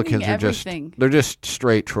Republicans ruining are everything. they're just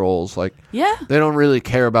straight trolls. Like, Yeah. they don't really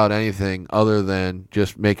care about anything other than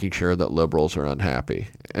just making sure that liberals are unhappy.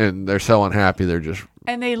 And they're so unhappy, they're just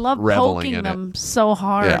And they love reveling poking in them so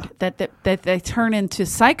hard Yeah. that they turn into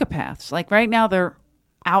psychopaths. Like right now, they're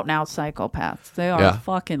out and out psychopaths. They are Yeah.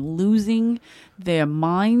 fucking losing their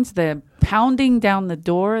minds. They're pounding down the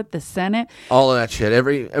door at the Senate. all of that shit.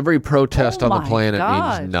 Every protest Oh on the my planet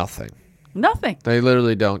God. means nothing. Nothing. They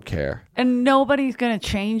literally don't care. And nobody's going to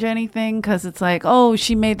change anything because it's like, oh,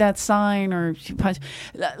 she made that sign or she punched.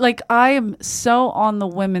 Like, I am so on the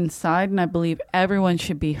women's side, and I believe everyone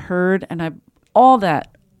should be heard. And all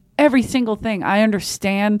that, every single thing. I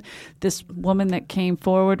understand this woman that came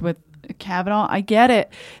forward with Kavanaugh. I get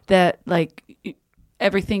it that, like,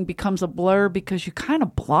 everything becomes a blur because you kind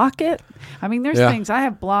of block it. I mean, there's things I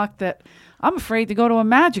have blocked that I'm afraid to go to a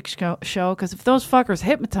magic show because if those fuckers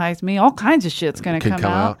hypnotize me, all kinds of shit's going to come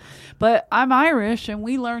out. But I'm Irish, and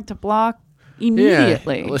we learn to block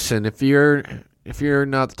immediately. Yeah. Listen, if you're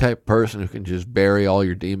not the type of person who can just bury all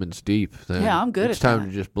your demons deep, then I'm good it's at time that.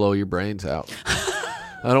 to just blow your brains out.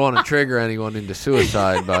 I don't want to trigger anyone into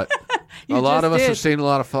suicide, but a lot of us have seen a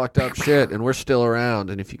lot of fucked up shit, and we're still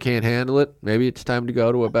around. And if you can't handle it, maybe it's time to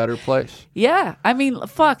go to a better place. Yeah, I mean,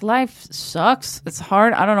 fuck, life sucks. It's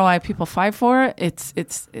hard. I don't know why people fight for it.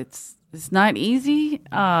 It's not easy.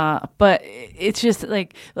 But it's just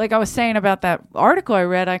like I was saying about that article I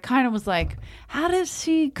read. I kind of was like, how does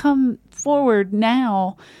she come forward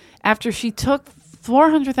now after she took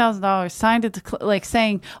 $400,000, signed it to like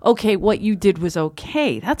saying, okay, what you did was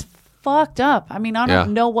okay? That's fucked up. I mean, I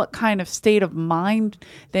don't know what kind of state of mind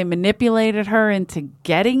they manipulated her into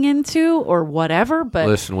getting into or whatever, but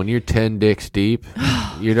Listen, when you're 10 dicks deep,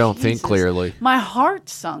 you don't think Jesus. clearly. My heart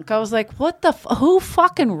sunk. I was like, what the who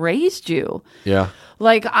fucking raised you? Yeah.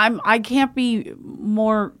 Like, I can't be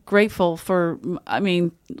more grateful for, I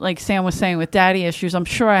mean, like Sam was saying with daddy issues, I'm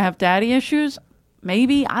sure I have daddy issues.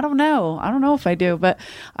 Maybe. I don't know. I don't know if I do, but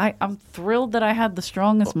I'm thrilled that I had the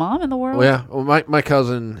strongest mom in the world. Well, yeah. Well, my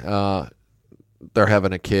cousin, they're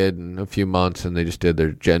having a kid in a few months, and they just did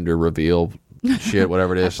their gender reveal shit,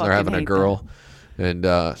 whatever it is. They're having a girl. And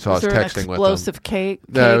so I was there texting an with them. explosive cake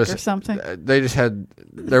No, or something? They just had,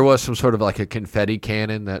 there was some sort of like a confetti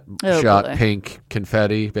cannon that shot boy. pink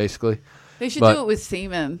confetti, basically. They should but- do it with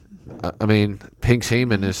semen. I mean, pink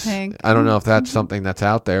semen is, Pink. I don't know if that's something that's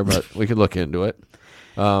out there, but we could look into it.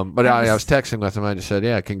 But I was texting with him. I just said,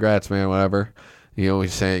 yeah, congrats, man, whatever. You know,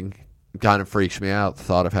 he's saying, kind of freaks me out, the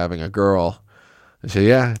thought of having a girl. I said,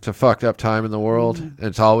 yeah, it's a fucked up time in the world. Mm-hmm.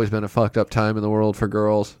 It's always been a fucked up time in the world for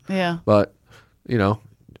girls. Yeah. But, you know,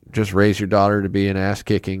 just raise your daughter to be an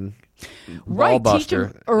ass-kicking ball Right. Teach buster.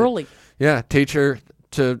 them early. Yeah, teach her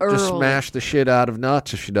to just Early. smash the shit out of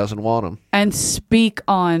nuts if she doesn't want them. And speak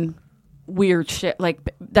on weird shit. Like,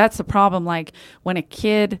 that's the problem. Like, when a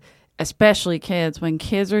kid, especially kids, when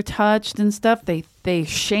kids are touched and stuff, they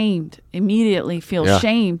shamed, immediately feel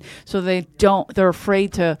shamed. So they're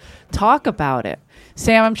afraid to talk about it.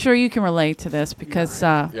 Sam, I'm sure you can relate to this because,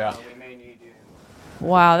 wow,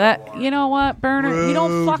 that, you know what, Bernard, you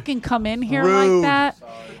don't fucking come in here like that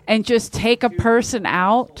and just take a person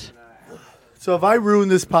out. So if I ruin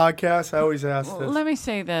this podcast, I always ask this. Let me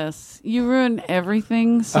say this. You ruin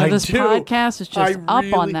everything, so I this do. podcast is just up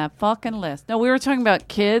on really- that fucking list. No, we were talking about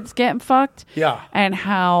kids getting fucked. Yeah. And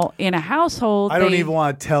how in a household I don't even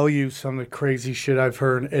want to tell you some of the crazy shit I've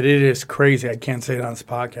heard. And it is crazy. I can't say it on this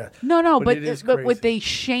podcast. No, but it is but would crazy. they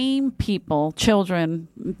shame people, children,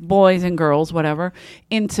 boys and girls, whatever,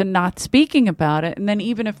 into not speaking about it? And then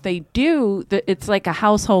even if they do, it's like a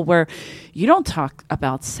household where you don't talk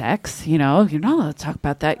about sex, you know, you're not allowed to talk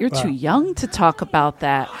about that. You're too young to talk about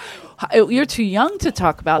that. You're too young to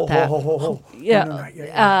talk about that. Yeah. No,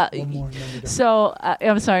 yeah. One more, and then we're done. So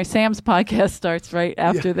I'm sorry. Sam's podcast starts right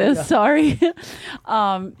after this. yeah. Sorry.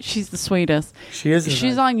 She's the sweetest. She is.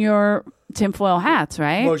 She's on your tinfoil hats,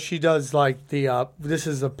 right? Well, she does like the. This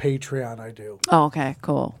is a Patreon I do. Oh, okay,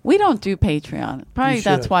 cool. We don't do Patreon. Probably You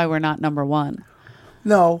that's should. why we're not number one.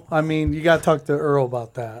 No, I mean, you got to talk to Earl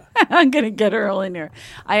about that. I'm going to get Earl in here.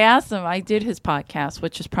 I asked him, I did his podcast,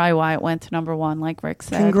 which is probably why it went to number one, like Rick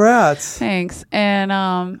said. Congrats. Thanks. And,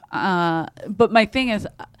 but my thing is,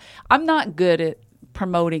 I'm not good at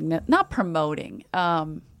promoting that. Not promoting.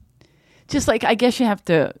 Just like, I guess you have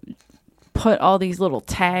to put all these little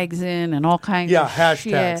tags in and all kinds of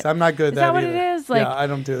hashtags. shit. I'm not good at that Is that what either. it is? Like, yeah, I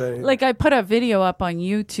don't do that either. Like I put a video up on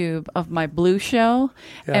YouTube of my Blue show,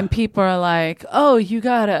 and people are like, "Oh, you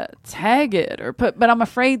gotta tag it or put," but I'm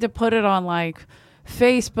afraid to put it on like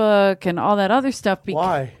Facebook and all that other stuff.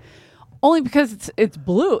 Why? Only because it's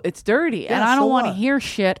blue, it's dirty, and I don't want to what? hear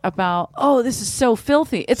shit about. Oh, this is so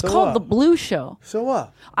filthy. It's So called what? the Blue Show. So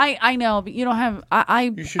what? I know, but you don't have.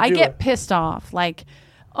 You should I do get it. pissed off. Like,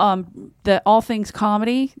 the All Things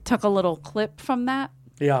Comedy took a little clip from that.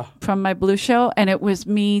 Yeah. From my Blue show, and it was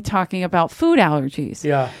me talking about food allergies.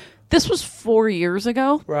 Yeah. This was 4 years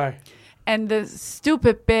ago, Right. and the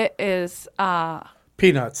stupid bit is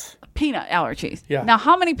Peanuts. peanut allergies. Yeah. Now,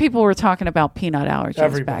 how many people were talking about peanut allergies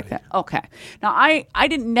Everybody. back then? Okay. Now, I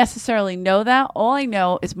didn't necessarily know that. All I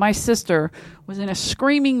know is my sister was in a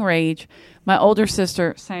screaming rage. My older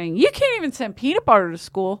sister saying, "You can't even send peanut butter to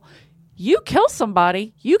school. You kill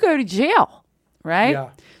somebody, you go to jail." Right? Yeah.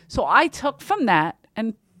 So I took from that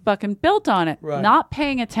and fucking built on it, Right. not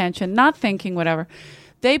paying attention, not thinking, whatever.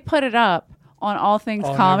 They put it up on All Things Oh,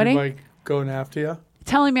 and Comedy, everybody going after you?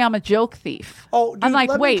 telling me I'm a joke thief. Oh, dude, I'm like,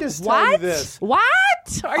 let me wait, just tell you what? this. What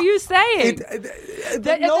are you saying? The and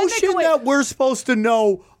then they notion go, that we're supposed to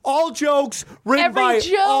know all jokes written Every by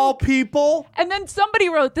joke. all people. And then somebody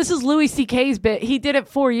wrote, "This is Louis C.K.'s bit. He did it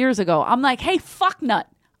 4 years ago." I'm like, hey, fucknut.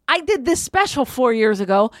 I did this special 4 years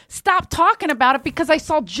ago. Stop talking about it because I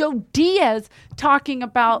saw Joe Diaz talking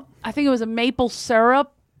about, I think it was a maple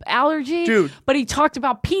syrup allergy. Dude. But he talked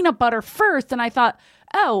about peanut butter first. And I thought,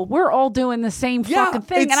 oh, we're all doing the same fucking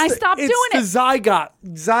thing. And I stopped doing it. It's the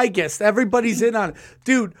Zygist. Everybody's in on it.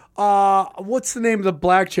 Dude, what's the name of the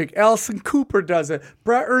black chick? Allison Cooper does it.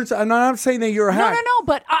 Brett Ernst. I'm not saying that you're a hack. No,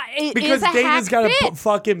 but it Because is a Dana's hack got bit. a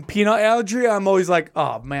fucking peanut allergy. I'm always like,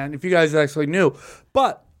 oh, man, if you guys actually knew.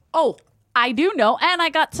 But Oh, I do know. And I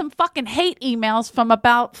got some fucking hate emails from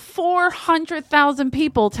about 400,000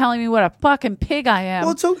 people telling me what a fucking pig I am.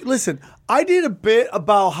 Well, so listen, I did a bit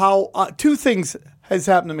about how two things has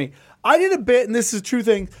happened to me. I did a bit, and this is a true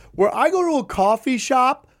thing, where I go to a coffee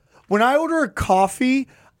shop. When I order a coffee,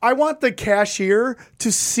 I want the cashier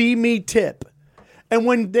to see me tip. And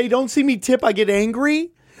when they don't see me tip, I get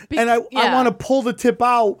angry, and I want to pull the tip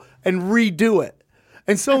out and redo it.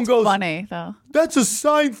 And someone goes, Funny, though. "That's a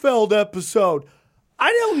Seinfeld episode." I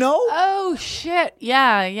don't know. Oh, shit.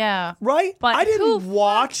 Yeah. Right? But I who didn't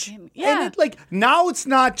watch. fucking- yeah. And now it's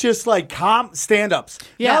not just like stand-ups.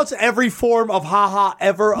 Yeah. Now it's every form of haha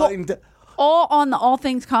ever. All on the All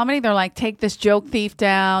Things Comedy, they're like, take this joke thief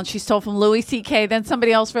down. She stole from Louis C.K. Then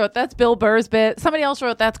somebody else wrote, that's Bill Burr's bit. Somebody else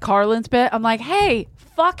wrote, that's Carlin's bit. I'm like, hey,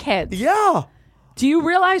 fuckheads. Yeah. Do you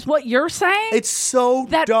realize what you're saying? It's so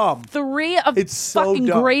that dumb. three of It's so fucking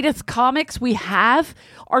dumb. greatest comics we have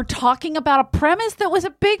are talking about a premise that was a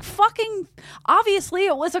big fucking, obviously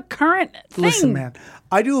it was a current thing. Listen, man,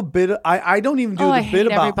 I do a bit. I don't even do I the hate bit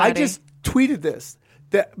about. I everybody. just tweeted this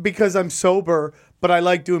because I'm sober, but I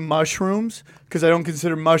like doing mushrooms because I don't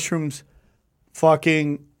consider mushrooms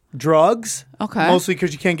fucking drugs. Okay. Mostly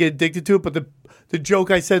because you can't get addicted to it. But the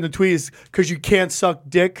joke I said in the tweet is because you can't suck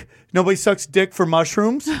dick. Nobody sucks dick for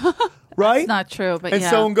mushrooms, right? It's not true, but And yeah.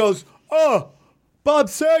 someone goes, "Oh, Bob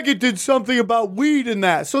Saget did something about weed in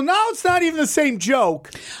that." So now it's not even the same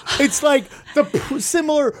joke. It's like the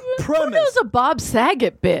similar Who premise. knows a Bob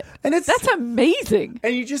Saget bit? And it's- That's amazing.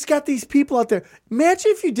 And you just got these people out there.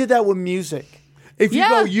 Imagine if you did that with music. If you Yeah.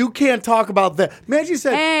 go, you can't talk about that. Imagine you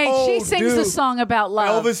said, Hey, "Oh, she sings dude, a song about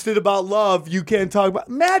love. Elvis did about love. You can't talk about."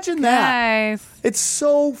 Imagine that. Nice. It's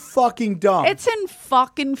so fucking dumb. It's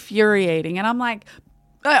fucking infuriating. And I'm like,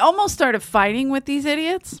 I almost started fighting with these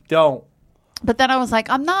idiots. don't. But then I was like,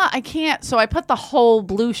 I can't. So I put the whole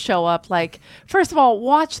Blue show up. Like, first of all,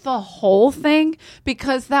 watch the whole thing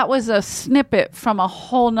because that was a snippet from a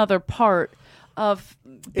whole nother part of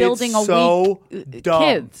building It's a so week dumb.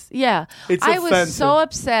 kids. Yeah. It's I was offensive. so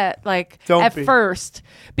upset Don't at be. first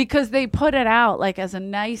because they put it out like as a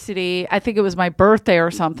nicety. I think it was my birthday or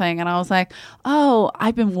something. And I was like, oh,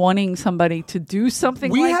 I've been wanting somebody to do something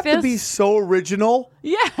We like have this. to be so original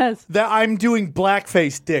Yes. that I'm doing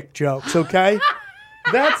blackface dick jokes, okay?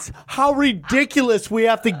 That's how ridiculous we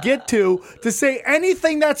have to get to say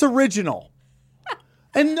anything that's original.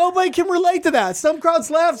 And nobody can relate to that. Some crowds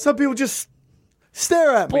laugh, some people just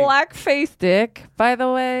stare at me. Blackface dick, by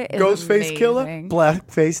the way, is Ghostface killer, amazing.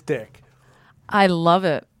 blackface dick. I love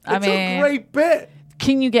it. It's a great bit.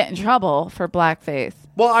 Can you get in trouble for blackface?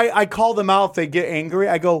 Well, I call them out. They get angry.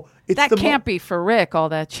 I go, it's That can't be for Rick, all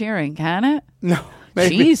that cheering, can it? No.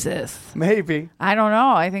 Maybe. Jesus. Maybe. I don't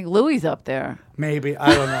know. I think Louis up there. Maybe.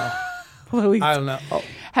 I don't know. Louis. I don't know. Oh.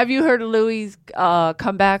 Have you heard of Louis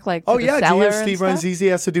come back? Like, to Oh, the yeah. Do you cellar hear and Steve stuff? Ranzizi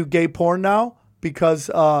has to do gay porn now because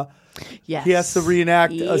Yes. he has to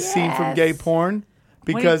reenact a scene from gay porn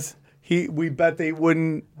because we bet they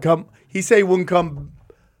wouldn't come. He said he wouldn't come.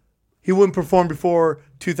 He wouldn't perform before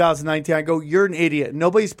 2019. I go, you're an idiot.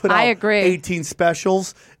 Nobody's put I out agree. 18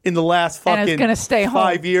 specials in the last And it's fucking gonna stay 5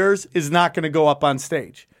 home. years. Is not going to go up on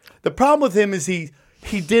stage. The problem with him is he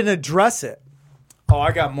didn't address it. Oh,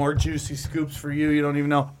 I got more juicy scoops for you. You don't even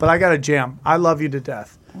know. But I got a jam. I love you to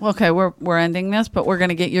death. Okay, we're ending this, but you're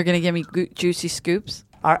gonna give me juicy scoops.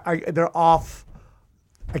 They're off.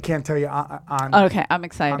 I can't tell you on. Okay, I'm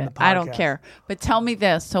excited. the I don't podcast. care. But tell me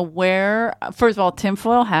this. So first of all,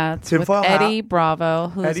 tinfoil hats Tinfoil with hat. Eddie Bravo,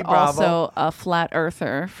 who's Eddie Bravo. also a flat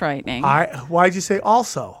earther, frightening. Why'd you say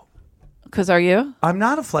also? Because are you? I'm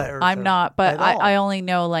not a flat earther. I'm not, but at all. I only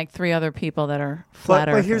know like 3 other people that are flat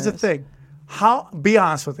earthers. But here's the thing. Be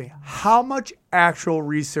honest with me. How much actual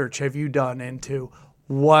research have you done into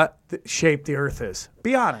what shape the Earth is?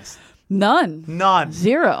 Be honest. None.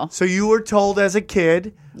 0. So you were told as a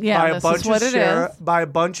kid Yeah, this is what it is. by a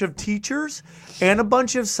bunch of teachers and a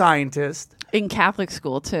bunch of scientists. In Catholic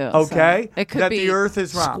school too. Okay, So it could that be the Earth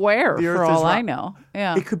is round. square The Earth for is all I round. know.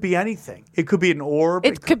 Yeah. It could be anything. It could be an orb.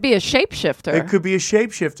 It could be a shapeshifter. It could be a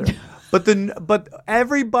shapeshifter. But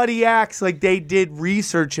everybody acts like they did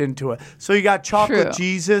research into it. So you got Chocolate True.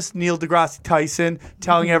 Jesus, Neil deGrasse Tyson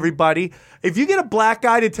telling everybody, if you get a black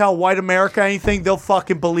guy to tell white America anything, they'll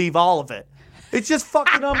fucking believe all of it. It's just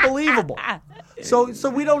fucking unbelievable. So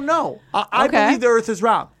we don't know. I Okay. believe the Earth is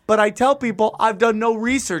round. But I tell people I've done no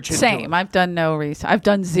research into it. Same. I've done no research. I've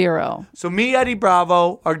done 0. So me, Eddie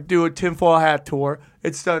Bravo, are do a tinfoil hat tour.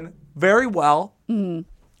 It's done very well.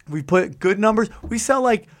 We put good numbers. We sell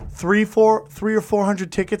like 300 or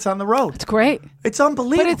 400 tickets on the road. It's great. It's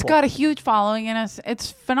unbelievable. But it's got a huge following and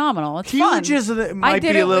it's phenomenal. It's huge. fun. It might be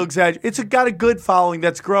a little exaggerated. It's got a good following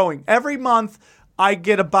that's growing. Every month, I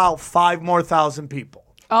get about 5,000 more people.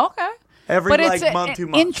 Okay. Every but like it's month, an 2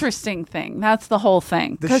 months. interesting thing. That's the whole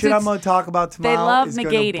thing. The 'Cause shit I'm it's- going to talk about tomorrow love is going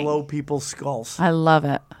to negating. blow people's skulls. I love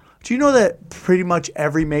it. Do you know that pretty much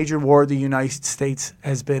every major war the United States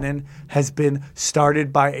has been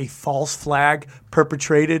started by a false flag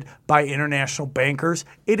perpetrated by international bankers?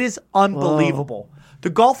 It is unbelievable.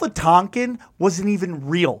 The Gulf of Tonkin wasn't even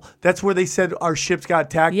real. That's where they said our ships got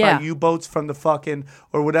attacked Yeah. by U-boats from the fucking,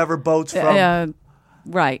 or whatever boats from.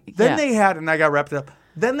 Right. Then they had, and I got wrapped up,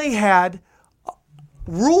 then they had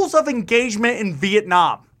rules of engagement in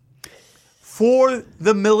Vietnam for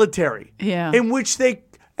the military. Yeah. In which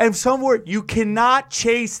and somewhere you cannot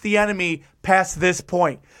chase the enemy past this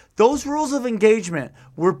point. Those rules of engagement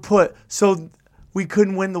were put so we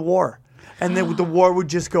couldn't win the war. And then the war would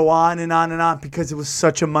just go on and on and on because it was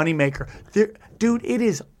such a moneymaker. Dude, it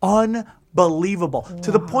is unbelievable. Wow.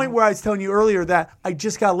 To the point where I was telling you earlier that I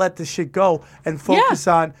just got to let this shit go and focus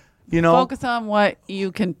on, focus on what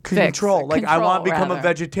you can control. Fix. I want to become rather. a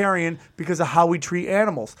vegetarian because of how we treat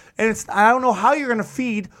animals. And I don't know how you're going to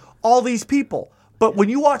feed all these people. But when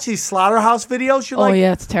you watch these slaughterhouse videos, you're like, oh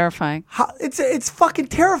yeah, it's terrifying. It's fucking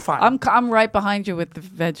terrifying. I'm right behind you with the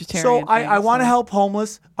vegetarian. So I want to help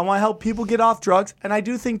homeless. I want to help people get off drugs, and I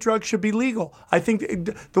do think drugs should be legal. I think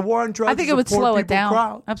the war on drugs. I think is it a would poor slow it people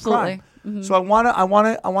down. Absolutely. crime. So I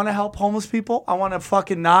want to help homeless people. I want to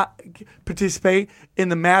fucking not participate in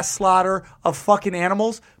the mass slaughter of fucking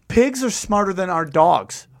animals. Pigs are smarter than our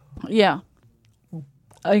dogs. Yeah.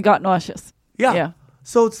 I got nauseous. Yeah.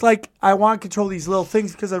 So it's like I want to control these little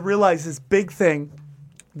things because I realize this big thing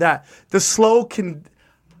that the slow can.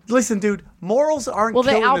 Listen, dude, morals aren't. Will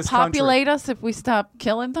they killing this country. outpopulate us if we stop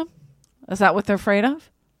killing them? Is that what they're afraid of?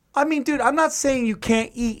 I mean, dude, I'm not saying you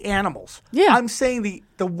can't eat animals. Yeah. I'm saying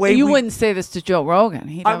the way You wouldn't say this to Joe Rogan.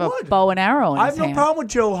 He'd have a would. bow and arrow in I his have no hand. problem with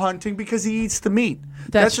Joe hunting because he eats the meat.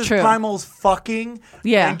 That's just true. primal as fucking.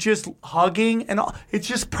 Yeah. And just hugging and all. It's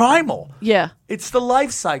just primal. Yeah. It's the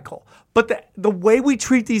life cycle. But the way we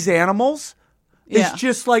treat these animals Yeah. is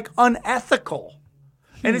just like unethical.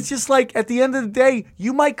 And it's just like at the end of the day,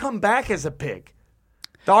 you might come back as a pig.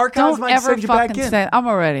 The archives Don't might ever send you back fucking in. say I'm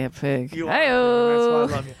already a pig. You are. Hey-o.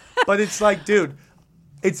 That's why I love you. But it's like, dude,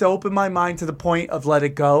 it's opened my mind to the point of let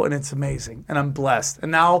it go, and it's amazing. And I'm blessed.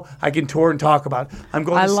 And now I can tour and talk about it. I'm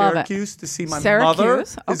going I to love it. Syracuse to see my Syracuse? mother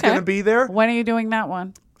is Okay. going to be there When are you doing that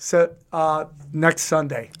one? next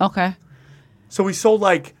Sunday. Okay. So we sold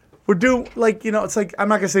we're doing it's like, I'm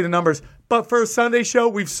not going to say the numbers, But for a Sunday show,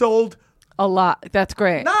 we've sold A lot. That's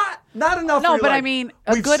great. not enough. No, where but like, I mean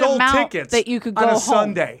a we've good sold amount tickets that you could go on a home.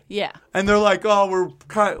 Sunday. Yeah. And they're like, we're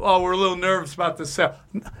a little nervous about the sale.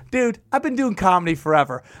 Dude, I've been doing comedy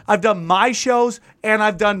forever. I've done my shows and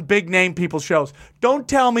I've done big name people shows. Don't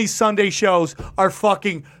tell me Sunday shows are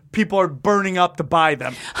fucking people are burning up to buy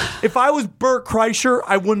them. If I was Bert Kreischer,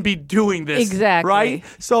 I wouldn't be doing this. Exactly. Right?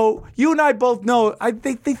 So you and I both know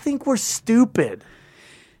they think we're stupid.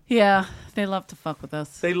 Yeah, they love to fuck with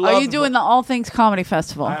us. They Are love you to doing the All Things Comedy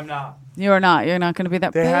Festival? I'm not. You're not. You're not going to be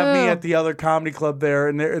that. They have me Boo. at the other comedy club there,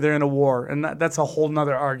 and they're in a war, and that's a whole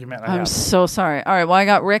nother argument. I'm so sorry. All right, well, I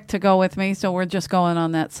got Rick to go with me, so we're just going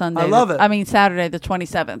on that Sunday. I love it. I mean, Saturday the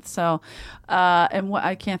 27th. So, and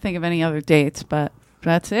I can't think of any other dates, but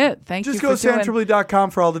that's it. Thank you Just for go to doing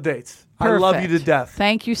SamTripoli.com for all the dates. I love you to Perfect. death.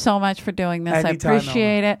 Thank you so much for doing this. Anytime, I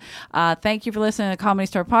appreciate it. Thank you for listening to the Comedy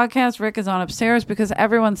Store podcast. Rick is on upstairs because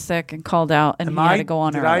everyone's sick and called out, and he had to go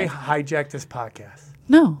on Did early. I hijack this podcast?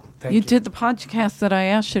 No, Thank you you. did the podcast that I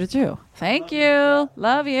asked you to do. Thank you.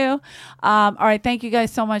 Love you. All right. Thank you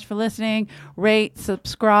guys so much for listening. Rate,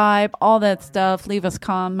 subscribe, all that stuff. Leave us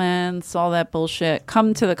comments, all that bullshit.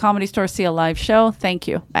 Come to the Comedy Store, see a live show. Thank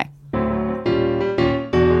you. Bye.